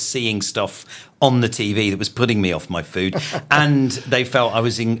because I was seeing stuff on the TV that was putting me off my food. And they felt I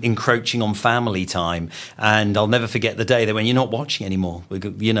was encroaching on family time. And I'll never forget the day they went, "You're not watching anymore.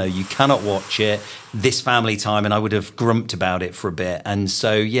 You know, you cannot watch it. This family time." And I would have grumped about it for a bit. And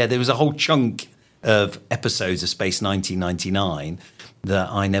so, yeah, there was a whole chunk of episodes of Space 1999 that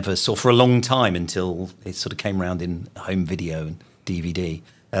I never saw for a long time until it sort of came around in home video and DVD.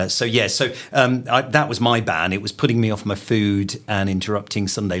 That was my ban. It was putting me off my food and interrupting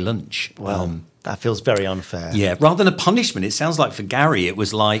Sunday lunch. Well, that feels very unfair. Yeah, rather than a punishment, it sounds like for Gary, it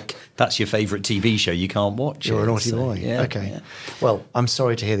was like, that's your favourite TV show, you can't watch You're it. a naughty boy. Yeah, okay. Yeah. Well, I'm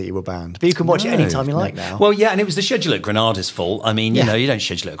sorry to hear that you were banned. But you can watch it any time you like now. Well, yeah, and it was the schedule at Granada's fault. I mean, you know, you don't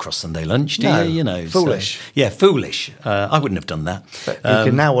schedule it across Sunday lunch, do you? You know, foolish. So, yeah, foolish. I wouldn't have done that. But you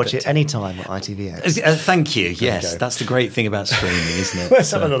can now watch it any time at ITVX. Thank you. Yes, that's the great thing about streaming, isn't it?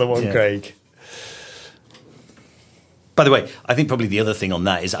 Let's have another one, Craig. By the way, I think probably the other thing on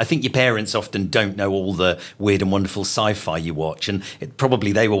that is I think your parents often don't know all the weird and wonderful sci-fi you watch, and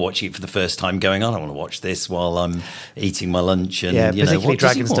probably they were watching it for the first time going, I don't want to watch this while I'm eating my lunch. And, particularly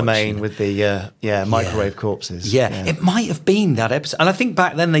Dragon's Domain with the microwave corpses. Yeah, it might have been that episode. And I think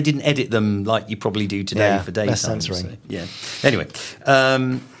back then they didn't edit them like you probably do today for daytime. Less censoring. So, yeah. Anyway,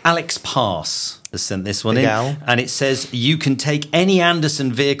 Alex Pass has sent this one in, and it says, you can take any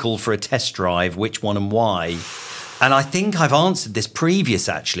Anderson vehicle for a test drive, which one and why? And I think I've answered this previous,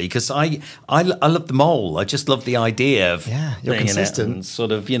 actually, because I love the mole. I just love the idea of you're consistent, and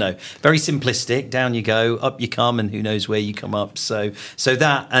sort of, very simplistic. Down you go, up you come, and who knows where you come up. So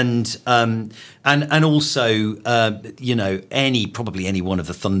that and also probably any one of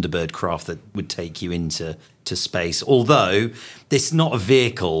the Thunderbird craft that would take you into space. Although this is not a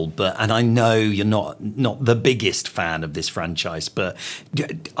vehicle, and I know you're not the biggest fan of this franchise, but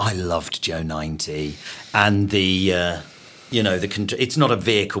I loved Joe 90 and the it's not a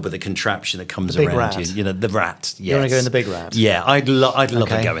vehicle, but the contraption that comes around rat. you. The rat. Yes. You want to go in the big rat? Yeah, I'd love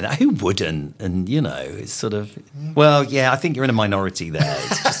to go in that. Who wouldn't? And it's sort of I think you're in a minority there.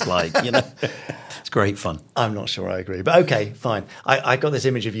 It's just like it's great fun. I'm not sure I agree, but okay, fine. I got this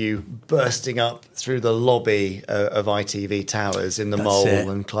image of you bursting up through the lobby of ITV Towers in the mole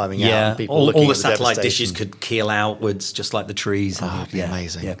and climbing out. And people all the satellite dishes could keel outwards, just like the trees. Oh, it'd be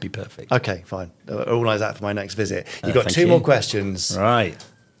amazing. Yeah, it'd be perfect. Okay, fine. I'll organise that for my next visit. You've got two more questions. Right.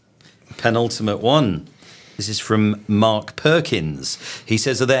 Penultimate one. This is from Mark Perkins. He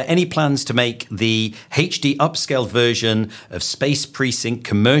says, are there any plans to make the HD upscale version of Space Precinct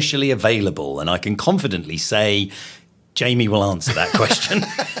commercially available? And I can confidently say Jamie will answer that question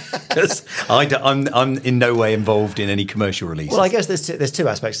because I'm in no way involved in any commercial releases. Well, I guess there's two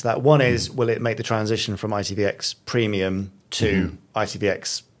aspects to that. One is, will it make the transition from ITVX Premium to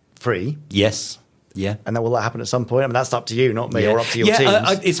ITVX Free? Yes. Yeah, and will that happen at some point? I mean, that's up to you, not me, or up to your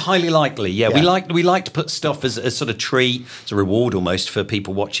teams. It's highly likely. Yeah, we like to put stuff as a sort of treat, as a reward almost for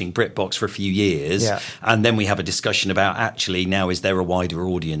people watching Britbox for a few years, and then we have a discussion about actually now is there a wider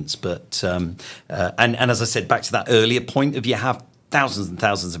audience? But and as I said, back to that earlier point of you have thousands and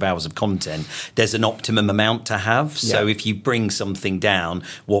thousands of hours of content. There's an optimum amount to have. So if you bring something down,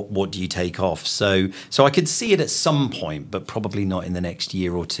 what do you take off? So I could see it at some point, but probably not in the next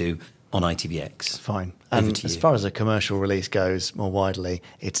year or two. On ITVX. Fine. And as far as a commercial release goes more widely,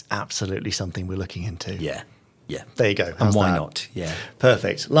 it's absolutely something we're looking into. Yeah. There you go. And why not? Yeah.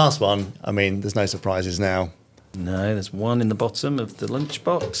 Perfect. Last one. I mean, there's no surprises now. No, there's one in the bottom of the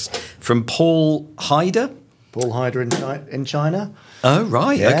lunchbox from Paul Hyder. Paul Hyder in China. Oh,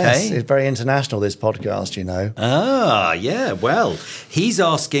 right. Yes, okay. It's very international, this podcast, Ah, yeah. Well, he's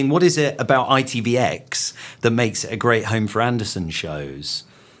asking, what is it about ITVX that makes it a great home for Anderson shows?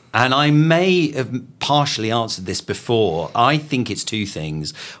 And I may have partially answered this before. I think it's two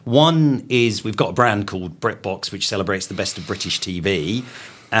things. One is we've got a brand called Britbox, which celebrates the best of British TV.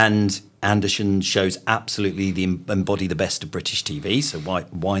 And Anderson shows absolutely embody the best of British TV. So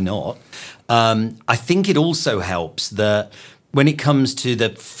why not? I think it also helps that when it comes to the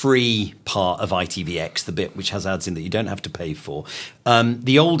free part of ITVX, the bit which has ads in that you don't have to pay for,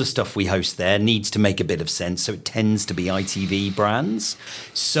 the older stuff we host there needs to make a bit of sense, so it tends to be ITV brands.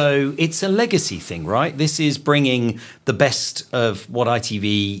 So it's a legacy thing, right? This is bringing the best of what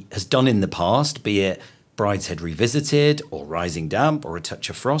ITV has done in the past, be it Brideshead Revisited, or Rising Damp, or A Touch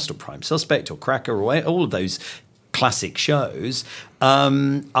of Frost, or Prime Suspect, or Cracker, or all of those classic shows.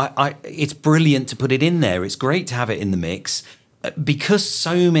 It's brilliant to put it in there. It's great to have it in the mix. Because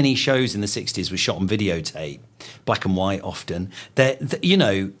so many shows in the 60s were shot on videotape, black and white often, I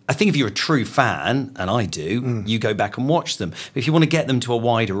think if you're a true fan, and I do, you go back and watch them. But if you want to get them to a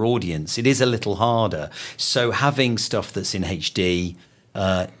wider audience, it is a little harder. So having stuff that's in HD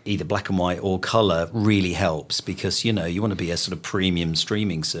either black and white or colour really helps, because you want to be a sort of premium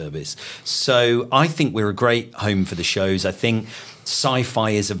streaming service. So I think we're a great home for the shows. I think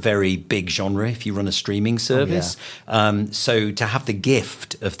sci-fi is a very big genre if you run a streaming service. So to have the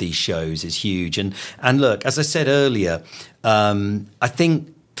gift of these shows is huge. And look, as I said earlier, I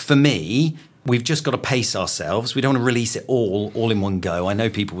think for me, we've just got to pace ourselves. We don't want to release it all in one go. I know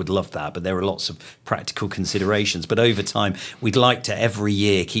people would love that, but there are lots of practical considerations. But over time, we'd like to every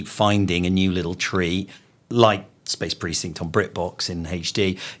year keep finding a new little treat, like Space Precinct on Britbox in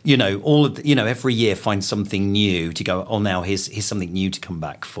HD. Every year find something new to go, oh, now here's something new to come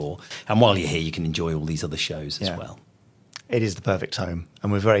back for. And while you're here, you can enjoy all these other shows as well. It is the perfect home,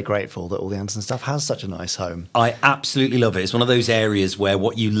 and we're very grateful that all the Anderson stuff has such a nice home. I absolutely love it. It's one of those areas where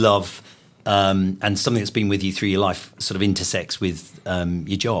what you love and something that's been with you through your life sort of intersects with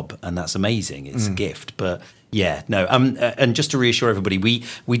your job, and that's amazing. It's a gift. But yeah, no, and just to reassure everybody,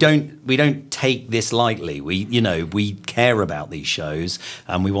 we don't take this lightly. We care about these shows,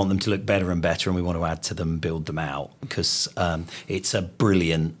 and we want them to look better and better, and we want to add to them, build them out, because it's a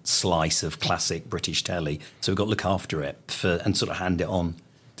brilliant slice of classic British telly. So we've got to look after it and sort of hand it on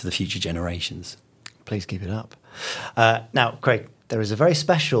to the future generations. Please keep it up. Now, Craig, there is a very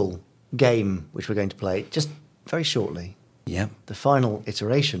special game which we're going to play just very shortly. Yeah. The final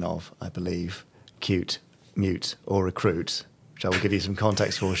iteration of, I believe, Cute, Mute or Recruit, which I will give you some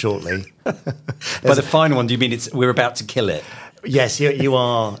context for shortly. By the final one, do you mean we're about to kill it? Yes, you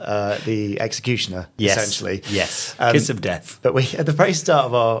are the executioner, essentially. Yes, kiss of death. But at the very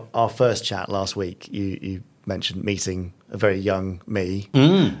start of our first chat last week, you mentioned meeting a very young me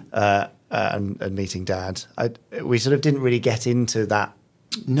and meeting Dad. We sort of didn't really get into that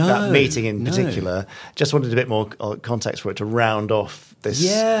meeting in particular. Just wanted a bit more context for it to round off this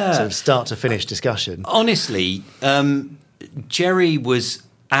sort of start to finish discussion. Honestly, Gerry was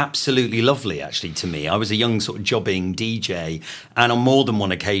absolutely lovely, actually, to me. I was a young sort of jobbing DJ, and on more than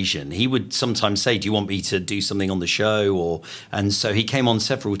one occasion, he would sometimes say, do you want me to do something on the show? And so he came on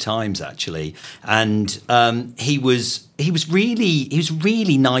several times, actually. And he was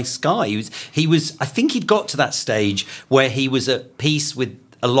really nice guy. He was I think he'd got to that stage where he was at peace with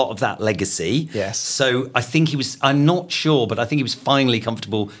a lot of that legacy. Yes. So I think I'm not sure, but I think he was finally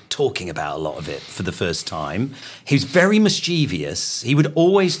comfortable talking about a lot of it for the first time. He was very mischievous. He would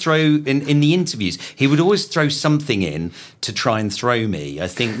always throw, in the interviews, he would always throw something in to try and throw me. I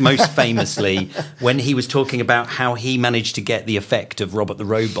think most famously when he was talking about how he managed to get the effect of Robert the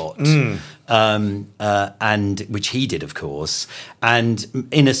Robot. And which he did, of course, and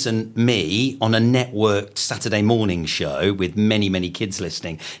innocent me on a networked Saturday morning show with many kids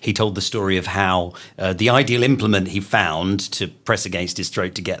listening. He told the story of how the ideal implement he found to press against his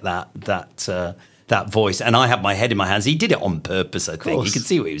throat to get that voice, and I had my head in my hands. He did it on purpose, I think. You could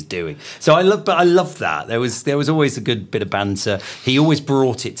see what he was doing. So I loved that. There was always a good bit of banter. He always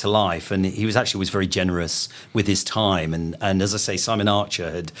brought it to life, and he was very generous with his time. And as I say, Simon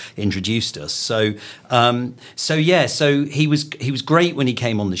Archer had introduced us. So he was great when he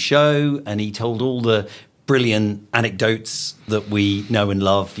came on the show, and he told all the brilliant anecdotes that we know and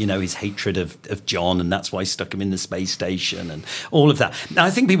love, his hatred of John, and that's why he stuck him in the space station and all of that. Now, I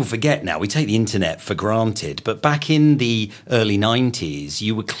think people forget now, we take the internet for granted, but back in the early 90s,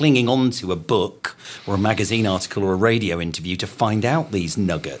 you were clinging on to a book or a magazine article or a radio interview to find out these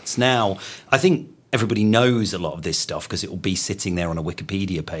nuggets. Now, I think everybody knows a lot of this stuff because it will be sitting there on a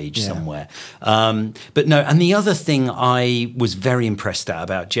Wikipedia page somewhere. But no, and the other thing I was very impressed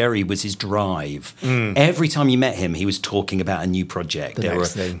about Gerry was his drive. Every time you met him, he was talking about a new project.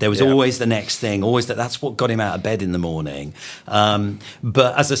 There was always the next thing, always that's what got him out of bed in the morning.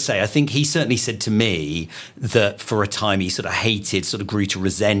 But as I say, I think he certainly said to me that for a time he sort of grew to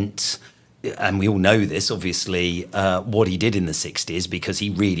resent, and we all know this, obviously, what he did in the 60s, because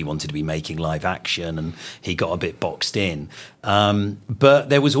he really wanted to be making live action and he got a bit boxed in. But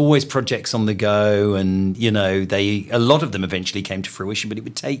there was always projects on the go, and, a lot of them eventually came to fruition, but it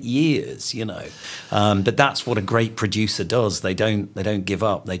would take years, But that's what a great producer does. They don't give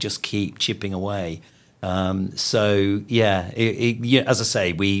up. They just keep chipping away. As I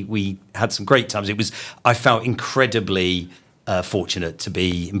say, we had some great times. I felt incredibly fortunate to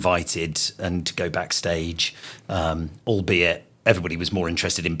be invited and to go backstage, albeit everybody was more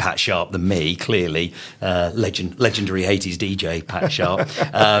interested in Pat Sharp than me, clearly. Legendary 80s DJ Pat Sharp.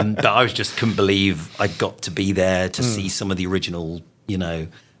 But I just couldn't believe I got to be there to see some of the original,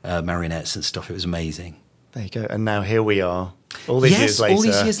 marionettes and stuff. It was amazing. There you go. And now here we are. All these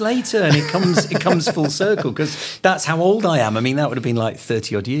years later, and it comes full circle, because that's how old I am. I mean, that would have been like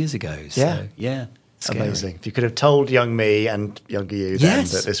 30 odd years ago. So, yeah. Scary. Amazing. If you could have told young me and younger you then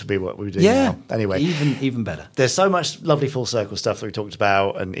that this would be what we were doing now. Anyway. Even better. There's so much lovely full circle stuff that we talked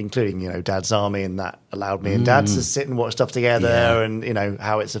about, and including, Dad's Army, and that allowed me and Dad to sit and watch stuff together, and,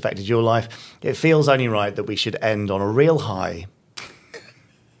 how it's affected your life. It feels only right that we should end on a real high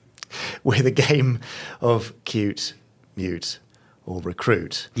with a game of cute, mute, or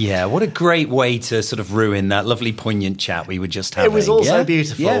recruit. Yeah, what a great way to sort of ruin that lovely poignant chat we were just having. It was also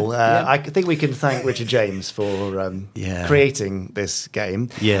beautiful. Yeah. I think we can thank Richard James for creating this game.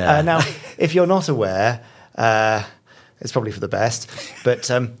 Yeah. Now, if you're not aware, it's probably for the best, but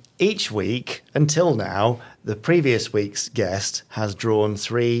each week until now, the previous week's guest has drawn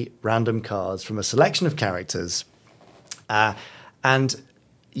 3 random cards from a selection of characters, and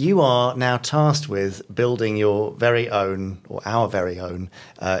you are now tasked with building your very own, or our very own,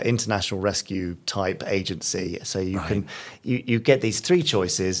 international rescue type agency. So you get these 3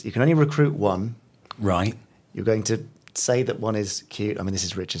 choices. You can only recruit one. Right. You're going to say that one is cute. I mean, this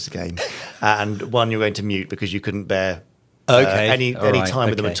is Richard's game. And one you're going to mute because you couldn't bear any time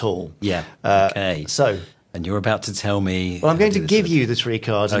with them at all. Yeah. Okay. And you're about to tell me... Well, I'm going to give you the 3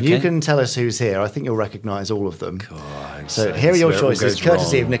 cards, and you can tell us who's here. I think you'll recognise all of them. God, so here are your choices,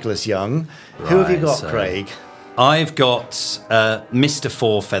 courtesy of Nicholas Young. Who have you got, Craig? I've got Mr.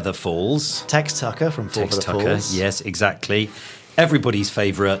 Four Feather Falls. Tex Tucker from Four Feather Falls. Yes, exactly. Everybody's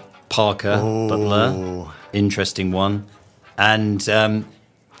favourite, Parker Butler. Interesting one. And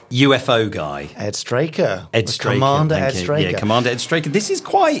UFO guy. Ed Straker. Commander Ed Straker. Yeah, Commander Ed Straker. This is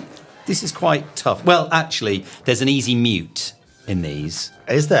quite tough. Well, actually, there's an easy mute in these.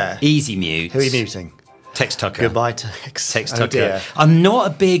 Is there? Easy mute. Who are you muting? Tex Tucker. Goodbye, Tex. Tex Oh, Tucker. dear. I'm not a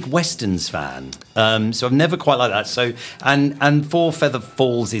big Westerns fan, so I've never quite liked that. So, and Four Feather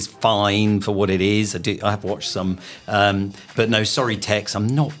Falls is fine for what it is. I have watched some, but no, sorry, Tex. I'm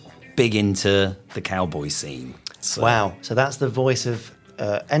not big into the cowboy scene. So. Wow. So that's the voice of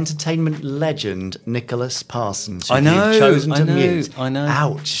entertainment legend Nicholas Parsons. Who I know. You've chosen to I know. mute. I know.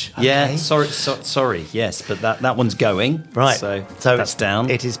 Ouch. Okay. Yeah. Sorry. Yes, but that one's going. Right. So that's down.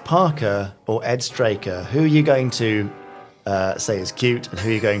 It is Parker or Ed Straker. Who are you going to say is cute, and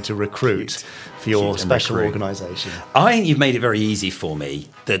who are you going to recruit for your special organisation? I think you've made it very easy for me.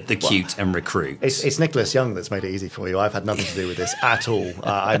 The cute and recruit. It's Nicholas Young that's made it easy for you. I've had nothing to do with this at all.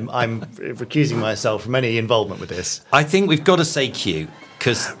 I'm recusing myself from any involvement with this. I think we've got to say cute.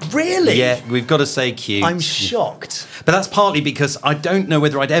 Really? Yeah, we've got to say cute. I'm shocked. But that's partly because I don't know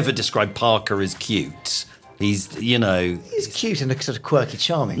whether I'd ever describe Parker as cute. He's, He's cute in a sort of quirky,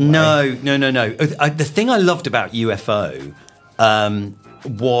 charming way. No. The thing I loved about UFO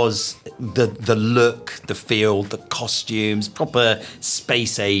was the look, the feel, the costumes, proper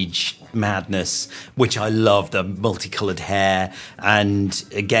space age madness, which I love, the multicoloured hair. And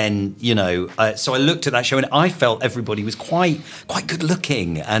again, so I looked at that show and I felt everybody was quite good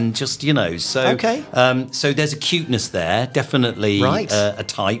looking and just, so. Okay. So there's a cuteness there, definitely a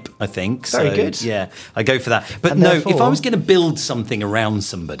type, I think. Very good. Yeah, I go for that. But And no, therefore- if I was going to build something around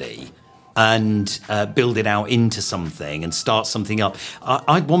somebody, and build it out into something and start something up,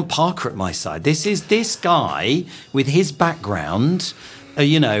 I'd want Parker at my side. This guy with his background,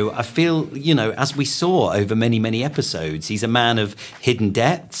 I feel, as we saw over many, many episodes, he's a man of hidden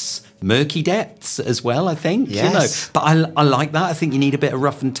depths, murky depths as well, I think. Yes. But I like that. I think you need a bit of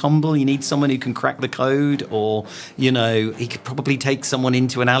rough and tumble. You need someone who can crack the code, or, he could probably take someone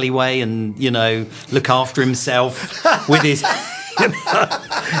into an alleyway and, look after himself with his...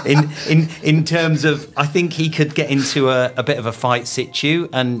 in terms of, I think he could get into a bit of a fight situ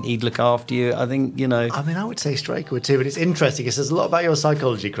and he'd look after you. I think, I mean, I would say Straker would too, but it's interesting because there's a lot about your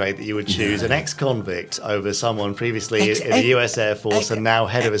psychology, Craig, that you would choose an ex-convict over someone previously in the US Air Force and now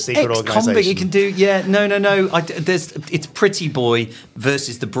head of a secret organisation. Ex-convict, you can do, no. It's Pretty Boy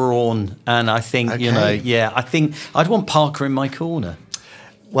versus the Brawn, and I think, I think I'd want Parker in my corner.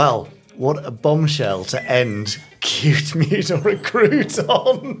 Well, what a bombshell to end cute, mute, or recruit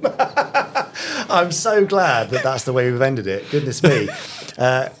on. I'm so glad that that's the way we've ended it. Goodness me.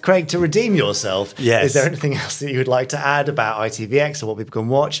 Craig, to redeem yourself, is there anything else that you would like to add about ITVX or what people can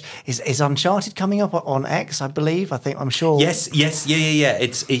watch? Is Uncharted coming up on X, I believe? I'm sure. Yes, yeah.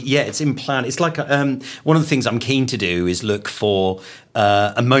 It's in plan. It's like one of the things I'm keen to do is look for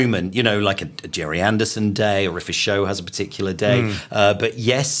a moment, like a Gerry Anderson day, or if a show has a particular day. But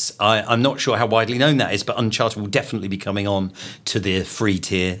yes, I'm not sure how widely known that is, but Uncharted will definitely be coming on to the free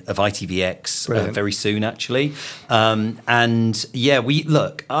tier of ITVX very soon, actually. And yeah,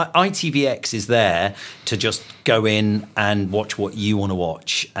 look, ITVX is there to just go in and watch what you want to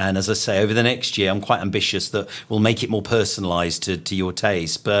watch. And as I say, over the next year, I'm quite ambitious that we'll make it more personalised to your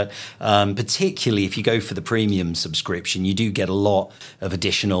taste. But particularly if you go for the premium subscription, you do get a lot of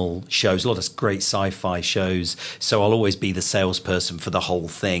additional shows, a lot of great sci-fi shows. So I'll always be the salesperson for the whole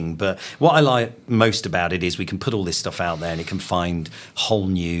thing. But what I like most about it is we can put all this stuff out there and it can find whole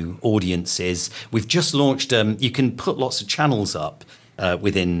new audiences. We've just launched, you can put lots of channels up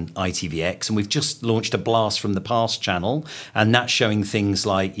within ITVX, and we've just launched a Blast from the Past channel, and that's showing things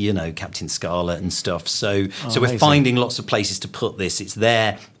like, you know, Captain Scarlet and stuff. So we're finding lots of places to put this. It's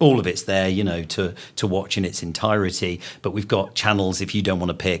there, all of it's there, you know, to watch in its entirety. But we've got channels if you don't want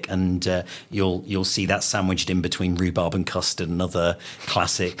to pick, and you'll see that sandwiched in between Rhubarb and Custard and other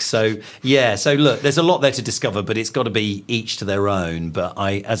classics. So yeah, so look, there's a lot there to discover, but it's got to be each to their own. But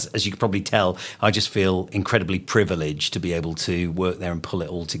as you can probably tell, I just feel incredibly privileged to be able to work there and pull it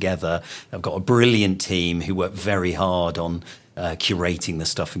all together. I've got a brilliant team who work very hard on curating the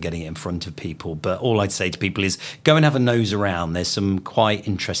stuff and getting it in front of people. But all I'd say to people is go and have a nose around. There's some quite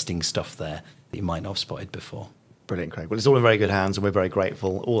interesting stuff there that you might not have spotted before. Brilliant, Craig. Well, it's all in very good hands, and we're very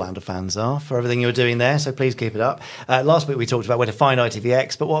grateful, all Ander fans are, for everything you're doing there. So please keep it up. Last week we talked about where to find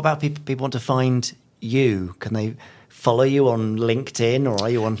ITVX, but what about people want to find you? Can they follow you on LinkedIn, or are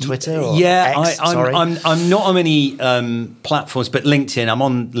you on Twitter? Or X? I'm not on any platforms, but LinkedIn. I'm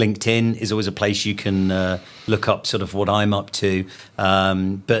on LinkedIn. Is always a place you can look up sort of what I'm up to.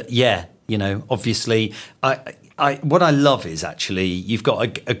 But yeah, you know, obviously, what I love is actually you've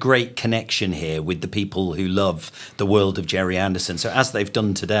got a great connection here with the people who love the world of Gerry Anderson. So as they've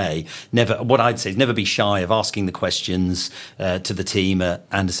done today, what I'd say is never be shy of asking the questions to the team at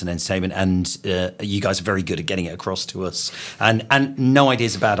Anderson Entertainment, and you guys are very good at getting it across to us. And no idea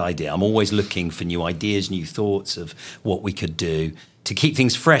is a bad idea. I'm always looking for new ideas, new thoughts of what we could do to keep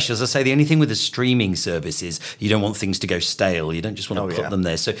things fresh. As I say, the only thing with the streaming service is you don't want things to go stale. You don't just want to put them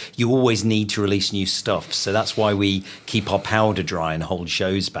there. So you always need to release new stuff. So that's why we keep our powder dry and hold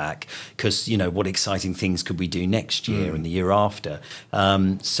shows back, because, you know, what exciting things could we do next year and the year after?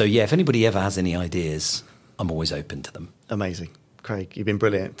 So yeah, if anybody ever has any ideas, I'm always open to them. Amazing. Craig, you've been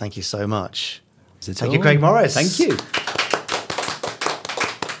brilliant. Thank you so much. Thank you, Craig Morris. Thank you.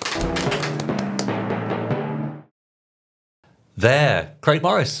 There, Craig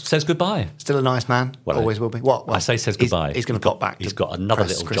Morris says goodbye. Still a nice man. Well, always will be. What? I say says goodbye. He's going to pop back. He's got another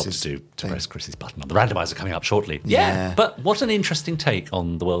little job to do to press Chris's button on the randomizer coming up shortly. Yeah, but what an interesting take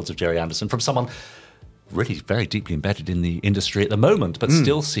on the worlds of Gerry Anderson from someone really very deeply embedded in the industry at the moment, but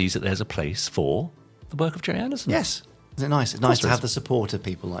still sees that there's a place for the work of Gerry Anderson. Yes. Isn't it nice? It's nice to have the support of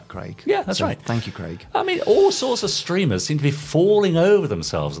people like Craig. Yeah, that's right. Thank you, Craig. I mean, all sorts of streamers seem to be falling over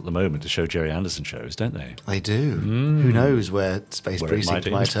themselves at the moment to show Gerry Anderson shows, don't they? They do. Who knows where Space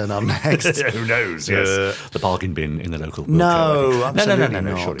Precinct might turn up next? Who knows? Yes. The bargain bin in the local book. No, absolutely no,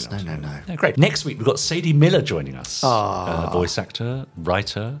 not. Surely not. No. Great. Next week, we've got Sadie Miller joining us. Voice actor,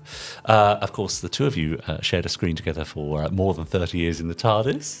 writer. Of course, the two of you shared a screen together for more than 30 years in the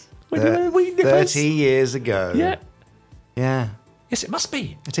TARDIS. 30 years ago. Yeah. Yeah. Yes, it must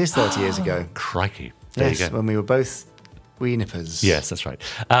be. It is 30 years ago. Crikey. There you go. When we were both wee nippers. Yes, that's right.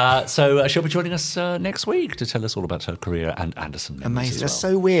 So she'll be joining us next week to tell us all about her career and Anderson. Amazing. As That's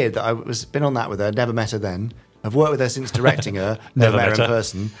so weird that been on that with her, never met her then. I've worked with her since directing her, never met her in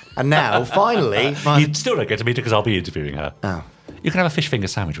person. And now, finally... You still don't get to meet her because I'll be interviewing her. Oh. You can have a fish finger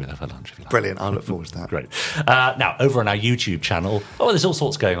sandwich with her for lunch if you like. Brilliant. I'll look forward to that. Great. Now, over on our YouTube channel, there's all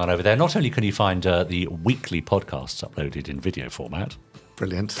sorts going on over there. Not only can you find the weekly podcasts uploaded in video format,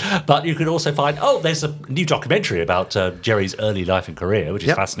 brilliant, but you can also find, there's a new documentary about Gerry's early life and career, which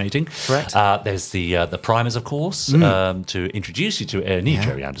is fascinating. Correct. There's the primers, of course, to introduce you to any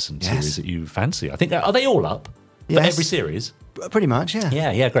Gerry Anderson series that you fancy. I think, are they all up for every series? Pretty much, yeah.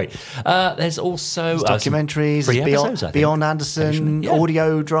 Yeah, great. There's also documentaries, Beyond Anderson,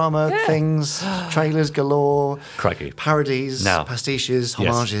 audio drama things, trailers galore, crikey, parodies, pastiches,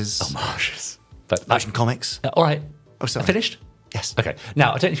 homages. But motion comics. All right. Oh, sorry. Finished? Yes. Okay. Now,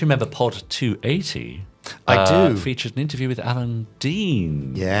 I don't know if you remember Pod 280. I do. Featured an interview with Alan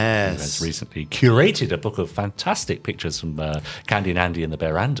Dean. Yes. Who has recently curated a book of fantastic pictures from Candy and Andy and the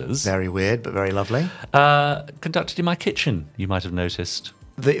Berandas. Very weird, but very lovely. Conducted in my kitchen, you might have noticed.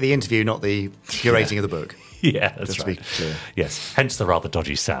 The interview, not the curating of the book. Yeah, that's right. To be clear. Yes, hence the rather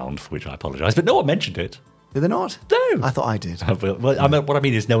dodgy sound, for which I apologise. But no one mentioned it. Did they not? No. I thought I did. Well, what I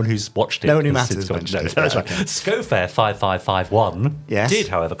mean is no one who's watched it. No one who matters. No, that's right. Scofair5551 did,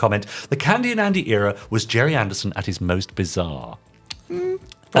 however, comment, the Candy and Andy era was Gerry Anderson at his most bizarre.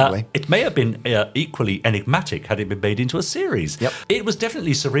 Probably. It may have been equally enigmatic had it been made into a series. Yep. It was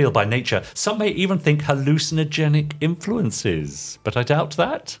definitely surreal by nature. Some may even think hallucinogenic influences, but I doubt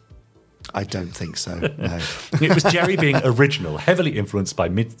that. I don't think so, no. It was Gerry being original, heavily influenced by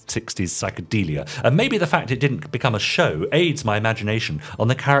mid-60s psychedelia, and maybe the fact it didn't become a show aids my imagination on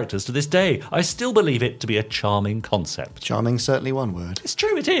the characters to this day. I still believe it to be a charming concept. Charming's certainly one word. It's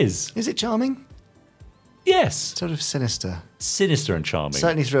true, it is. Is it charming? Yes. Sort of sinister. Sinister and charming.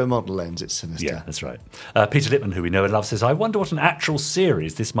 Certainly through a model lens, it's sinister. Yeah, that's right. Peter Lippman, who we know and love, says, I wonder what an actual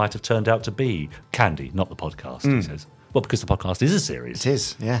series this might have turned out to be. Candy, not the podcast, he says. Well, because the podcast is a series. It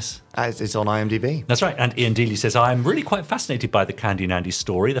is, yes. It's on IMDb. That's right. And Ian Dealey says, I'm really quite fascinated by the Candy and Andy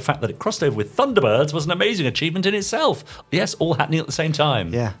story. The fact that it crossed over with Thunderbirds was an amazing achievement in itself. Yes, all happening at the same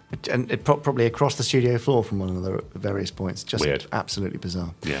time. Yeah, and it probably across the studio floor from one another at various points. Just weird. Absolutely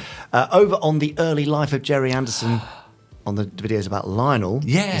bizarre. Yeah. Over on the early life of Gerry Anderson, on the videos about Lionel,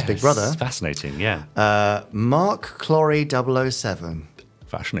 his big brother. Fascinating, yeah. Mark Clory 007.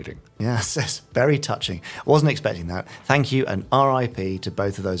 Fascinating. Yes, yes, very touching. Wasn't expecting that. Thank you and R.I.P. to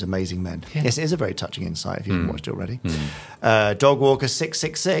both of those amazing men. Yeah. Yes, it is a very touching insight if you haven't watched it already. Dogwalker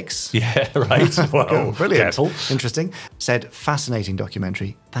 666. Yeah, right. Well, brilliant. Careful. Interesting. Said, fascinating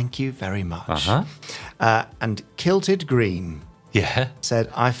documentary. Thank you very much. Uh-huh. And Kilted Green Yeah. said,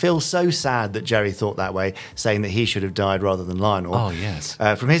 I feel so sad that Gerry thought that way, saying that he should have died rather than Lionel. Oh, yes.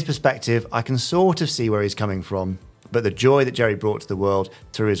 From his perspective, I can sort of see where he's coming from. But the joy that Gerry brought to the world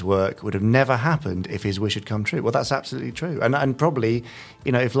through his work would have never happened if his wish had come true. Well, that's absolutely true. And probably,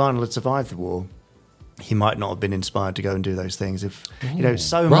 you know, if Lionel had survived the war, he might not have been inspired to go and do those things. If you know,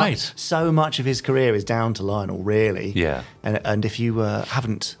 so much of his career is down to Lionel, really. Yeah. And if you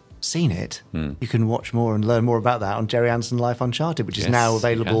haven't seen it, you can watch more and learn more about that on Gerry Anderson Life Uncharted, which is now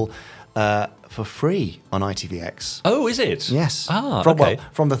available for free on ITVX. Oh, is it? Yes. Okay.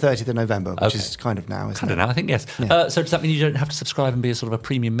 From the 30th of November, which is kind of now, isn't Kind it? of now, I think, yes. Yeah. So does that mean you don't have to subscribe and be a sort of a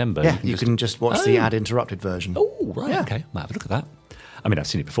premium member? Yeah, you can just watch the ad-interrupted version. Oh, right, okay. Might have a look at that. I mean, I've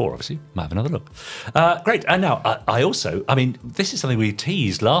seen it before, obviously. Might have another look. Great. And now, I mean, this is something we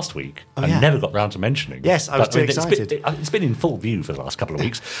teased last week and never got round to mentioning. Yes, I was too excited. It's been in full view for the last couple of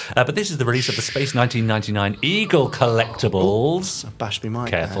weeks. But this is the release of the Space 1999 Eagle collectibles. Bash me mic.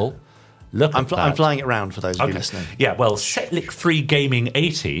 Careful. Look I'm flying it round for those of you listening. Yeah, well, Setlick3 Gaming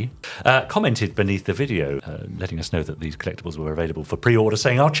 80 commented beneath the video, letting us know that these collectibles were available for pre-order,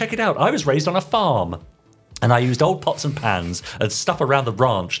 saying, I'll check it out. I was raised on a farm. And I used old pots and pans and stuff around the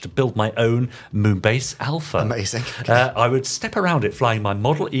ranch to build my own Moonbase Alpha. Amazing. I would step around it flying my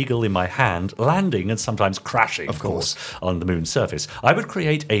model Eagle in my hand, landing and sometimes crashing, of course, on the moon's surface. I would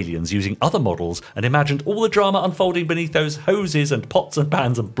create aliens using other models and imagined all the drama unfolding beneath those hoses and pots and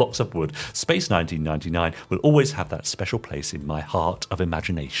pans and blocks of wood. Space 1999 will always have that special place in my heart of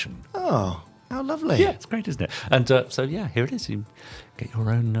imagination. Oh, how lovely. Yeah, it's great, isn't it? And so, yeah, here it is. You get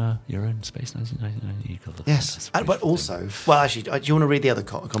your own Space 1999 Eagle. Yes, but also, well, actually, do you want to read the other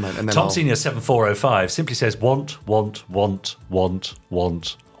comment? And then Tom Senior 7405 simply says, want.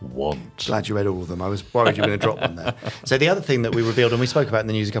 Glad you read all of them. I was worried you were going to drop one there. So the other thing that we revealed, and we spoke about in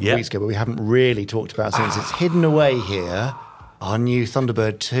the news a couple of weeks ago, but we haven't really talked about since, it's hidden away here, our new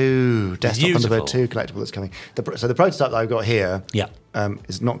Thunderbird 2, desktop Thunderbird 2 collectible that's coming. So the prototype that I've got here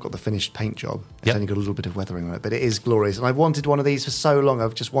has not got the finished paint job. It's only got a little bit of weathering on it, but it is glorious. And I've wanted one of these for so long.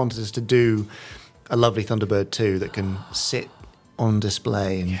 I've just wanted us to do a lovely Thunderbird 2 that can sit on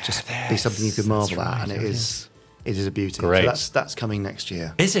display and just be something you could marvel at. And it is a beauty. Great. So that's coming next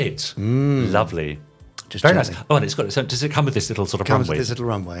year. Is it? Lovely. Just very gently. nice. Oh, and it's got. So does it come with this little sort of Comes runway? with this little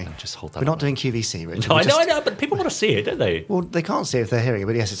runway. Just hold that. We're not doing QVC, Richard. No, I know, but people want to see it, don't they? Well, they can't see it if they're hearing it,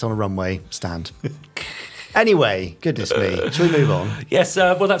 but yes, it's on a runway stand. Anyway, goodness me. Shall we move on? Yes,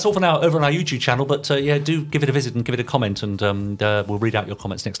 well, that's all for now over on our YouTube channel, but yeah, do give it a visit and give it a comment, and we'll read out your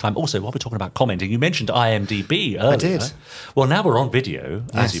comments next time. Also, while we're talking about commenting, you mentioned IMDb earlier. I did. Well, now we're on video,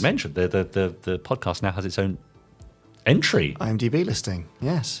 as you mentioned. The podcast now has its own entry. IMDb listing,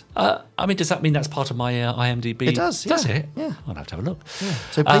 yes. I mean, does that mean that's part of my IMDb? It does, Does it? Yeah. I'll have to have a look. Yeah.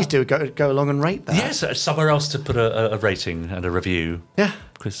 So please do go along and rate that. Yes, somewhere else to put a rating and a review. Yeah.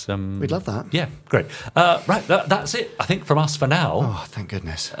 Because we'd love that. Yeah, great. Right, that's it, I think, from us for now. Oh, thank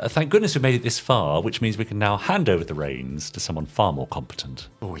goodness. Thank goodness we made it this far, which means we can now hand over the reins to someone far more competent.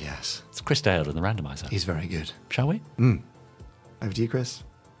 Oh, yes. It's Chris Dale in the Randomiser. He's very good. Shall we? Over to you, Chris.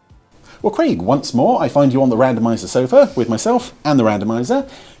 Well, Craig, once more, I find you on the Randomiser sofa with myself and the Randomiser.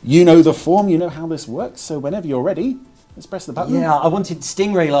 You know the form, you know how this works, so whenever you're ready, let's press the button. Yeah, I wanted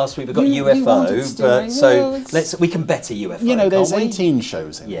Stingray last week, we got You UFO, wanted but Stingray, so we can better UFO. You know, there's can't we? 18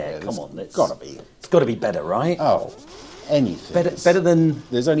 shows in Yeah, here. come on, Gotta be. It's got to be better, right? Oh, anything. Better than...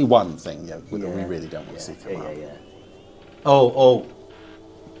 There's only one thing that we really don't want to see come up. Oh.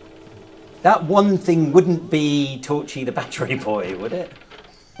 That one thing wouldn't be Torchy the Battery Boy, would it?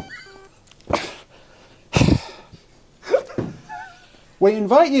 We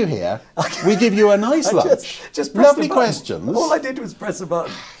invite you here. We give you a nice lunch. Just press lovely the button. questions. All I did was press a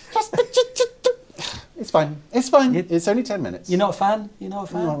button. It's fine. It's fine. It's only 10 minutes. You're not a fan? You're not a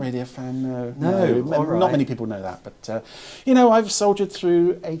fan? I'm not really a fan, no. all right. Not many people know that. But, you know, I've soldiered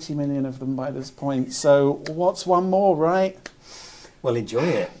through 80 million of them by this point. So what's one more, right? Well, enjoy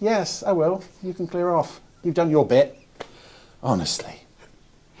it. Yes, I will. You can clear off. You've done your bit. Honestly.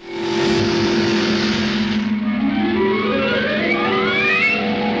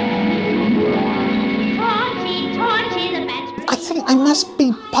 I think I must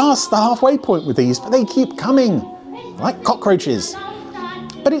be past the halfway point with these, but they keep coming, like cockroaches.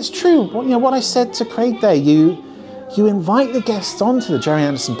 But it's true, you know, what I said to Craig there, you invite the guests onto the Gerry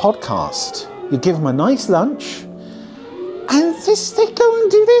Anderson podcast, you give them a nice lunch, and they go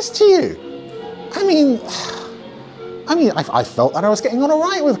and do this to you. I mean, I felt that I was getting on all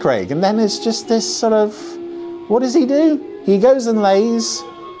right with Craig, and then it's just this sort of, what does he do? He goes and lays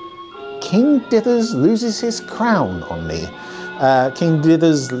King Dithers loses his crown on me. King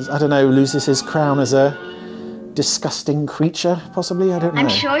Dithers, I don't know, loses his crown as a disgusting creature, possibly, I don't know. I'm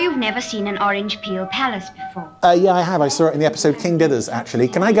sure you've never seen an orange peel palace before. Yeah, I have. I saw it in the episode King Dithers, actually.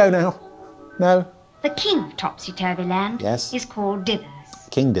 Can I go now? No? The king of Topsy-Turvy Land is called Dithers.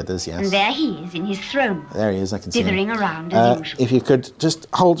 King Dithers, yes. And there he is in his throne. There he is, I can see him. Dithering around as usual. If you could just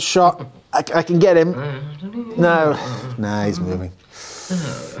hold shot, I can get him. No, he's moving.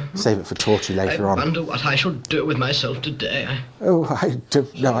 Save it for Torchy later on. I wonder what I shall do with myself today. Oh, I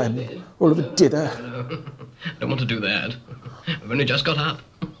don't know. I'm all of a dither. I don't want to do that. I've only just got up.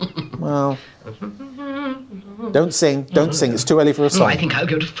 Well, don't sing. Don't sing. It's too early for a song. I think I'll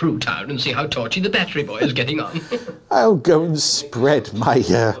go to Fruit Town and see how Torchy the Battery Boy is getting on. I'll go and spread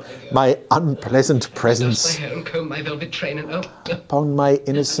my unpleasant presence Dust my hair and comb my velvet train and upon my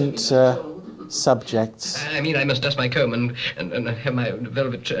innocent subjects. I mean, I must dust my comb and have my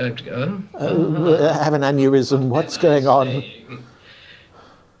velvet... have an aneurysm. What's going on?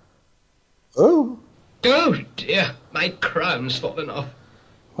 Oh. Oh, dear. My crown's fallen off.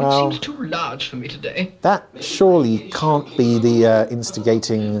 Well, it seems too large for me today. That surely can't be the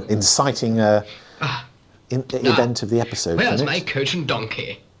inciting event of the episode, Where's can it? my coach and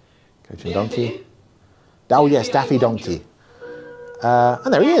donkey? Coach and donkey? Oh, yes, Daffy Donkey.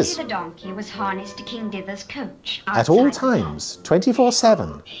 And there he is. The donkey was harnessed to King Dithers' coach. At all times,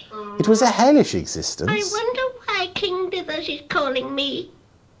 24/7. It was a hellish existence. I wonder why King Dithers is calling me.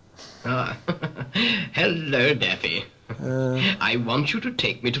 Ah, hello, Daffy. I want you to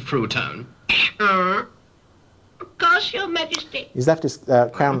take me to Fruit Town. Of course, Your Majesty. He's left his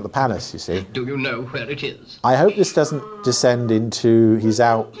crown at the palace, you see. Do you know where it is? I hope this doesn't descend into he's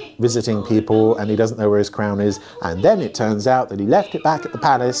out visiting people and he doesn't know where his crown is, and then it turns out that he left it back at the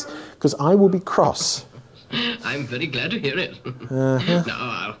palace, because I will be cross. I'm very glad to hear it. Now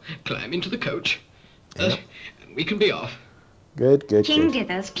I'll climb into the coach. And we can be off. Good. King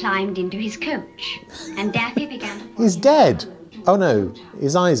Dithers climbed into his coach, and Daffy began to... He's dead. Oh no,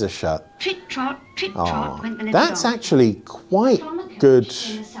 his eyes are shut. Trot, went the little that's dog. Actually quite good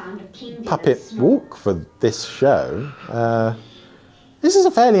puppet walk for this show. This is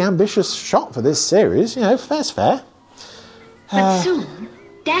a fairly ambitious shot for this series, you know, fair's fair. But soon,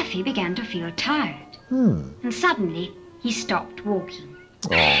 Daffy began to feel tired. And suddenly, he stopped walking.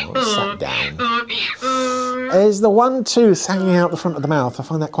 Sat down. There's the one tooth hanging out the front of the mouth. I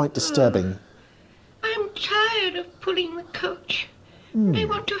find that quite disturbing. I'm tired of pulling the coach. I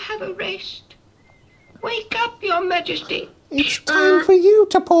want to have a rest. Wake up, Your Majesty. It's time for you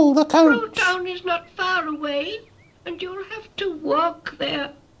to pull the coach. Fruit Town is not far away, and you'll have to walk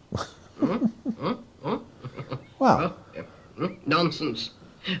there. Well, nonsense.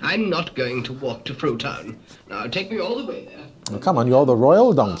 I'm not going to walk to Fruit Town. Now take me all the way there. Oh, come on, you're the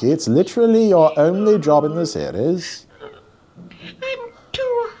royal donkey. It's literally your only job in the series. I'm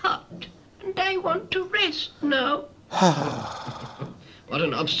too hot, and I want to rest now. What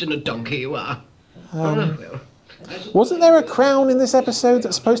an obstinate donkey you are. Wasn't there a crown in this episode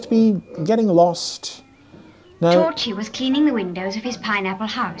that's supposed to be getting lost? No. Torchy was cleaning the windows of his pineapple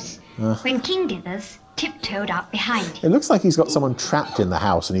house when King Dithers tiptoed up behind him. It looks like he's got someone trapped in the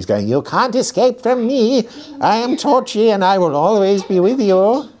house and he's going, "You can't escape from me. I am Torchy and I will always be with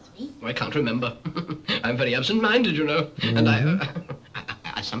you." I can't remember. I'm very absent-minded, you know, and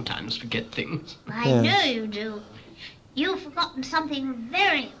I sometimes forget things. I know you do. You've forgotten something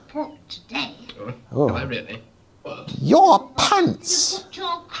very important today. Oh. Have I really? What? Your pants! Put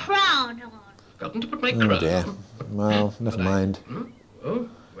your crown on. Forgotten to put my crown Oh dear. on. Well, never mind. Oh,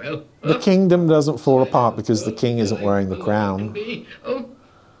 well. The kingdom doesn't fall apart because the king isn't wearing the crown. Oh,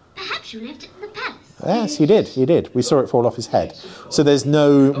 Perhaps you left it in the palace. Yes, he did. He did. We saw it fall off his head. So there's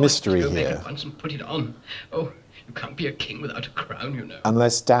no mystery go back here. at once and put it on. Oh, you can't be a king without a crown, you know.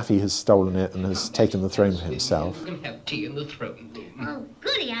 Unless Daffy has stolen it and has taken the throne for himself. You can have tea in the throne room. Oh,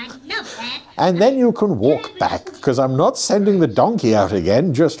 goody, I love that. And then you can walk back, because I'm not sending the donkey out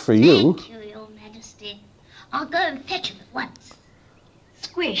again just for you. Thank you, Your Majesty. I'll go and fetch him at once.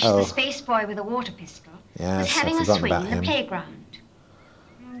 Squish, Oh. the space boy with a water pistol, Yes, was having I've a forgotten swing about in the him. playground.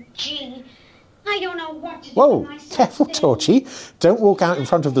 Gee, I don't know what to do Whoa, with myself careful, then. Torchy. Don't walk out in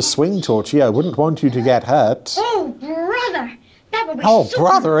front of the swing, Torchy. I wouldn't want you to get hurt. Oh, brother! That would be Oh, super.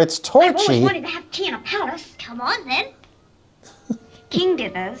 brother, it's I've always Torchy. wanted to have tea in a palace. Come on, then. King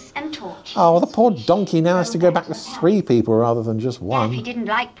Dithers and Torch. Oh, the poor donkey now has to go back with 3 people rather than just Daffy one. didn't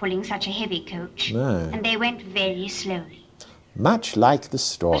like pulling such a heavy coach. No. And they went very slowly. Much like the But at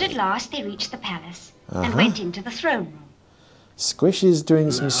story. last they reached the palace and Uh-huh. went into the throne room. Squish is doing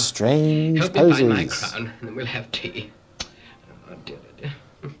some strange Help me find my poses. crown, and then we'll have tea. Oh, dear, dear.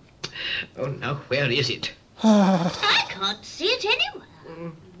 Oh, now where is it? I can't see it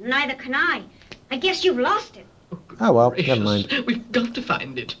anywhere. Neither can I. I guess you've lost it. Oh well, Gracious, never mind. We've got to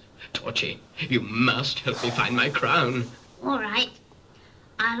find it. Torchy, you must help me find my crown. All right.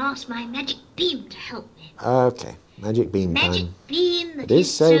 I'll ask my magic beam to help me. Okay, magic beam Magic time. beam that It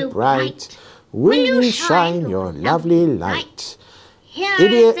is so bright. Will you shine your lovely light? Here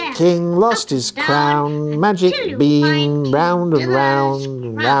Idiot and there, king lost up his and down, crown. until Magic you beam find round and King round Dithers'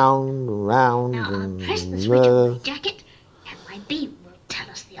 and crown. round and round Now I'll and press the switch on round. my jacket, and my beam will tell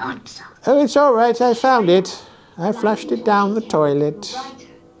us the answer. Oh, it's all right. I found it. I flushed it down the toilet.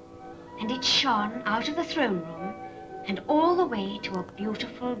 And it shone out of the throne room and all the way to a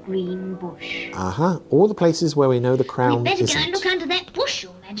beautiful green bush. All the places where we know the crown We'd better go and isn't. look under that bush,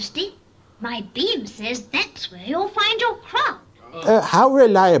 Your Majesty. My beam says that's where you'll find your crown. How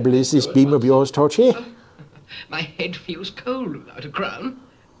reliable is this beam of yours, Torchy? My head feels cold without a crown.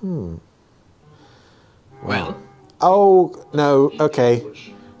 Well, Oh, no, okay.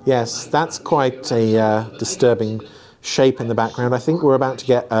 Yes, that's quite a disturbing shape in the background. I think we're about to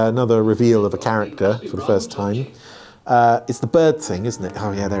get another reveal of a character for the first time. It's the bird thing, isn't it?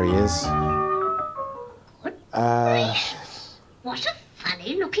 Oh, yeah, there he is. What a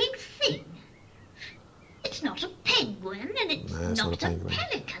funny-looking thing. It's not a penguin, and it's No, it's not, not a a penguin.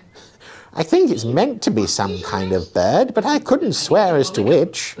 pelican. I think it's meant to be some kind of bird, but I couldn't swear as to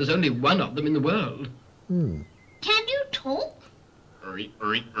which. there's only one of them in the world. Can you talk?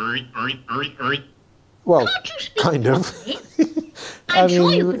 Well, Can't you speak kind of. properly? I I'm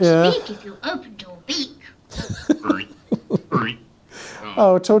sure you mean, could yeah. speak if you opened your beak.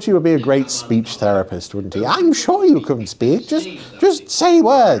 Oh, Torchy would be a great speech therapist, wouldn't he? I'm sure you can speak. Just say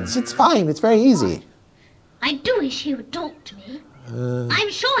words. It's fine. It's very easy. I do wish he would talk to me. I'm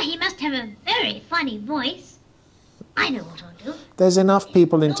sure he must have a very funny voice. I know what I'll do. There's enough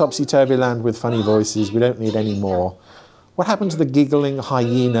people in Topsy-Turvy Land with funny voices. We don't need any more. What happened to the giggling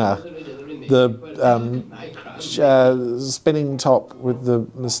hyena? The spinning top with the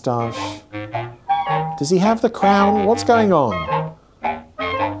moustache? Does he have the crown? What's going on?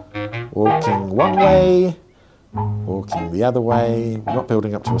 Walking one way, walking the other way. We're not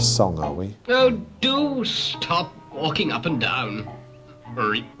building up to a song, are we? Oh, do stop walking up and down.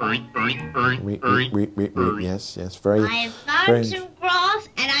 Yes, yes, very. I've found very. some grass,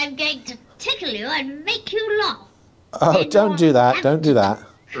 and I'm going to tickle you and make you laugh. Oh, don't do that! Don't do that.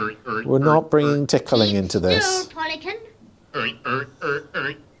 We're not bringing tickling into this. Still, Polican.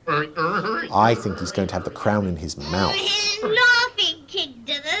 I think he's going to have the crown in his mouth. He's laughing, King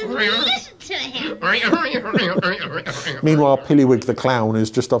Dithers. Listen to him. Meanwhile, Pillywig the clown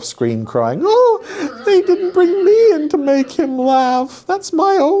is just off screen crying, "Oh, they didn't bring me in to make him laugh. That's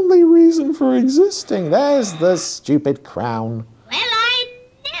my only reason for existing. There's the stupid crown." Well, I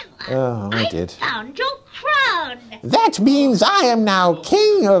never. Oh, I did. Found your crown. That means I am now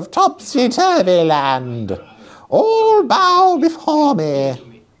king of Topsy-Turvy Land. All bow before me.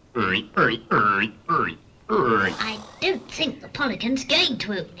 I don't think the Polican's going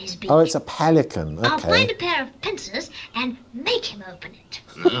to open his beak. Oh, it's a pelican. I'll find Okay. a pair of pincers and make him open it.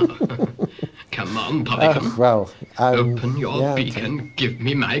 Come on, Polican. Well, Open your yeah, beak okay. and give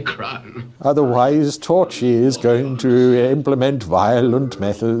me my crown. Otherwise, Torchy is going to implement violent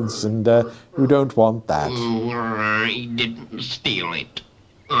methods, and you don't want that. I didn't steal it.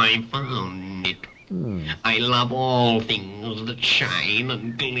 I found it. I love all things that shine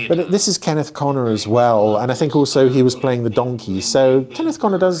and glitter. But this is Kenneth Connor as well, and I think also he was playing the donkey, so Kenneth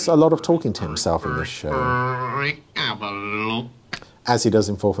Connor does a lot of talking to himself in this show. Have a look. As he does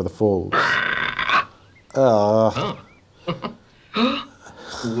in Fall for the Falls.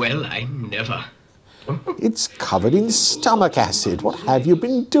 Well, I never. It's covered in stomach acid. What have you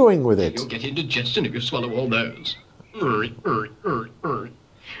been doing with it? You'll get indigestion if you swallow all those.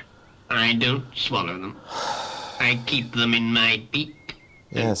 I don't swallow them. I keep them in my beak.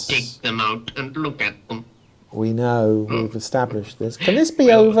 Yes. And take them out and look at them. We know, we've established this. Can this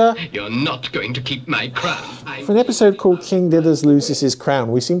be over? You're not going to keep my crown. For an episode called King Dithers Loses His Crown,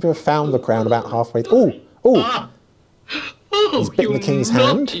 we seem to have found the crown about halfway. He's bitten the king's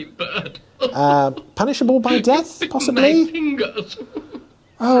hand. Bird. Punishable by death, possibly? My fingers.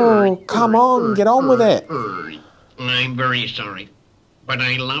 Oh, come on, get on with it. I'm very sorry, but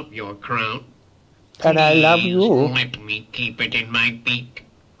I love your crown. And I love you. Let me keep it in my beak.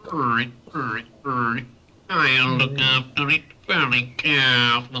 I'll look after it very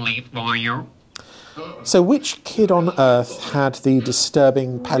carefully for you. So which kid on Earth had the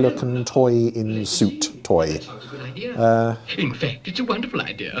disturbing pelican toy in suit toy? In fact, it's a wonderful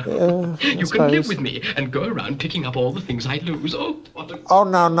idea. You can live with me and go around picking up all the things I lose. Oh, Oh,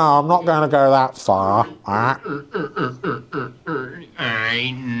 no, I'm not going to go that far. I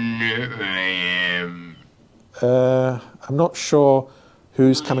know I am. I'm not sure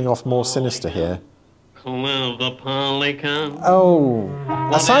who's coming off more sinister here. Clever pelican. Oh,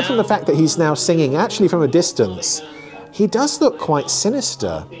 aside from the fact that he's now singing, actually from a distance, he does look quite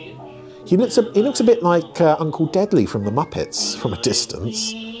sinister. He looks a bit like Uncle Deadly from the Muppets from a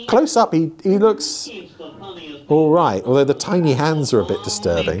distance. Close up, he looks all right, although the tiny hands are a bit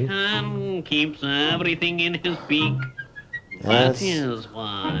disturbing. Pelican keeps everything in his beak. Yes. That is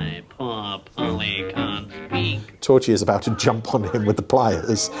why poor Pelican speak. Torchy is about to jump on him with the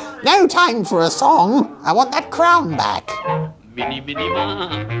pliers. No time for a song. I want that crown back. Biddy biddy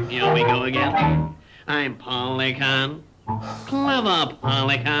ba, here we go again. I'm Pelican, clever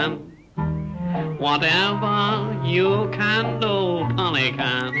Pelican. Whatever you can do,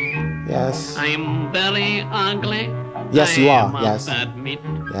 Pelican. Yes. I'm very ugly. Yes, you are. I Yes. must admit.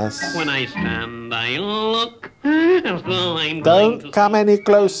 Yes. When I stand, I look as though I'm going Don't to come any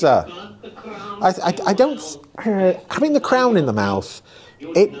closer. I don't... having the crown in the mouth,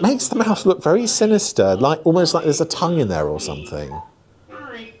 it makes the mouth look very sinister, like almost like there's a tongue in there or something.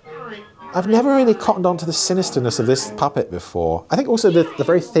 I've never really cottoned on to the sinisterness of this puppet before. I think also the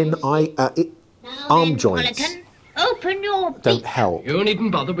very thin arm joints Pelican, open your beak. don't help. You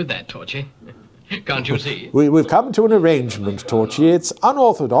needn't bother with that, Torchy. Can't you see? We've come to an arrangement, Torchy. It's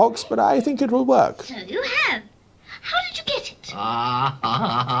unorthodox, but I think it will work. So you have. How did you get it?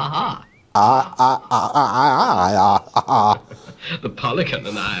 The Pelican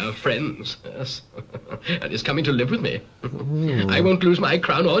and I are friends, yes. And he's coming to live with me. I won't lose my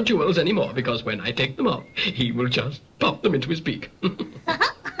crown or jewels anymore, because when I take them off, he will just pop them into his beak.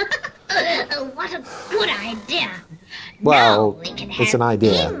 What a good idea. Well, Now we can it's have an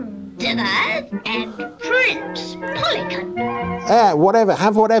idea. King Dithers and Prince Pelican. Whatever,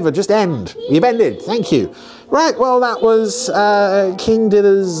 have whatever, just end. You've ended, thank you. Right, well, that was King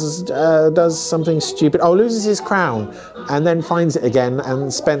Dithers does something stupid. Oh, loses his crown and then finds it again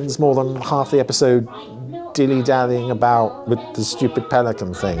and spends more than half the episode dilly-dallying about with the stupid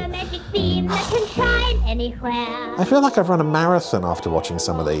pelican thing. Magic beam that can shine anywhere. I feel like I've run a marathon after watching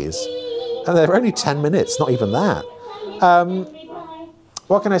some of these. And they're only 10 minutes, not even that.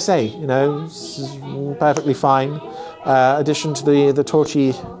 What can I say? You know, this is perfectly fine. Addition to the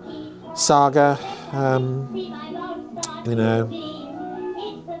Torchy saga. You know,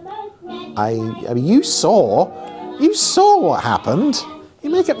 I mean, you saw what happened. You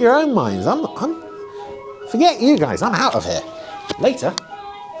make up your own minds. Forget you guys. I'm out of here. Later.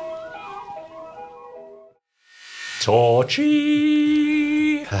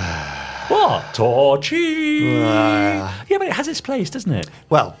 Torchy. What? Torchy. Yeah, but it has its place, doesn't it?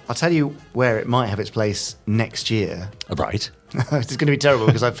 Well, I'll tell you where it might have its place next year. Right. It's going to be terrible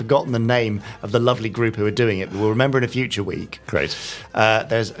because I've forgotten the name of the lovely group who are doing it, but we'll remember in a future week. Great.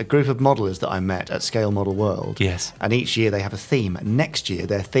 There's a group of modelers that I met at Scale Model World. Yes. And each year they have a theme. Next year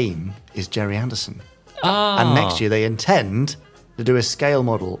their theme is Gerry Anderson. Ah. And next year they intend to do a scale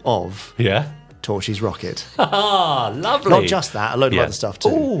model of Torchy's rocket. Ah, lovely. Not just that, a load of other stuff too.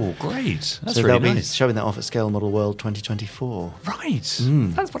 Oh, great. That's so really they'll nice. be showing that off at Scale Model World 2024. Right.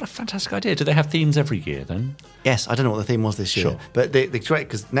 That's what a fantastic idea. Do they have themes every year then? Yes, I don't know what the theme was this year. Sure. But the correct,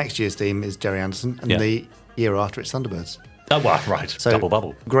 because next year's theme is Gerry Anderson, and the year after it's Thunderbirds. Oh, well, right. So, double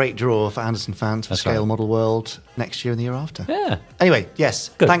bubble. Great draw for Anderson fans for That's Scale right. Model World next year and the year after. Yeah. Anyway, yes.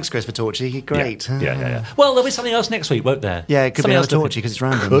 Good. Thanks, Chris, for Torchy. Great. Yeah. Well, there'll be something else next week, won't there? Yeah, it could Something be else another to- Torchy because it's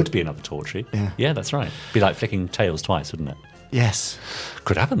random. Could be another Torchy. Yeah. That's right. Be like flicking tails twice, wouldn't it? Yes.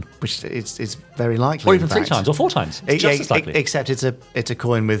 Could happen. Which it's very likely. Or even in 3 fact. times or 4 times. It's just as likely. Except it's a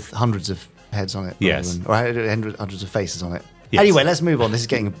coin with hundreds of heads on it. Yes. Or hundreds of faces on it. Yes. Anyway, let's move on. This is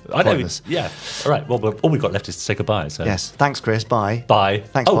getting pointless. Yeah. All right. Well, all we've got left is to say goodbye. So. Yes. Thanks, Chris. Bye. Bye.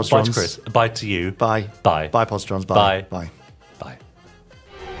 Thanks, Bye Podstrons. to Chris. Bye to you. Bye. Bye. Bye, Podstrons. Bye. Bye. Bye. Bye.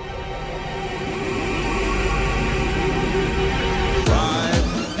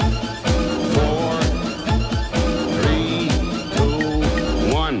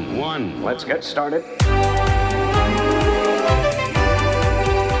 Let's get started.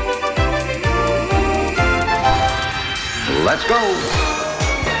 Let's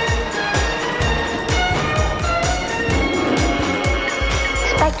go.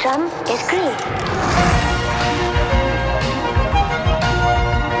 Spectrum is green.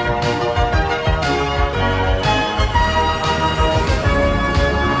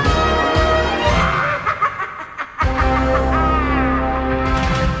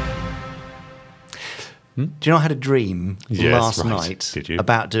 Do you know I had a dream last night Did you?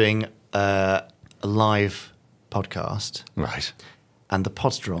 about doing a live podcast? Right. And the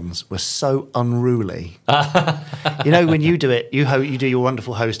Podstrons were so unruly. You know, when you do it, you do your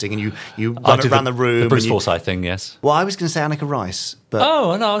wonderful hosting and you run it around the room. The Bruce and you- Forsyth thing, yes. Well, I was going to say Annika Rice, but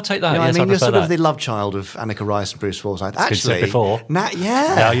Oh, no, I'll take that. you know, Yes, I mean, I you're prefer sort that. of the love child of Annika Rice and Bruce Forsyth. been said Actually, before.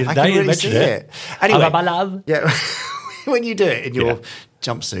 yeah, Now you I can really mention see it. it. Anyway, my love. yeah, when you do it in your Yeah.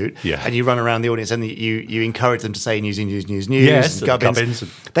 jumpsuit Yeah. and you run around the audience and you encourage them to say news, Yes, and gubbins.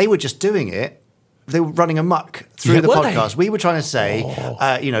 They were just doing it. They were running amok through Yeah, the were podcast. they? We were trying to say,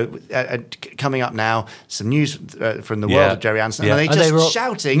 coming up now, some news from the world of Gerry Anderson. Yeah. And And they they were all- just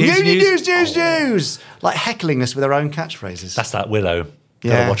shouting, news. news, like heckling us with their own catchphrases. That's that Willow.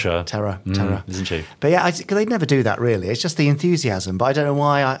 Yeah, Gotta watch her. terror, Isn't she? But yeah, because they'd never do that really. It's just the enthusiasm. But I don't know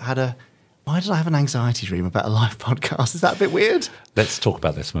why why did I have an anxiety dream about a live podcast? Is that a bit weird? Let's talk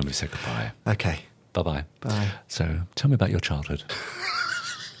about this when we say goodbye. Okay. Bye-bye. Bye. So, tell me about your childhood.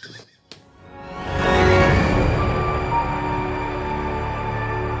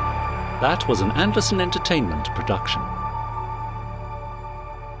 That was an Anderson Entertainment production.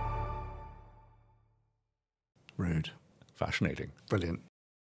 Rude. Fascinating. Brilliant.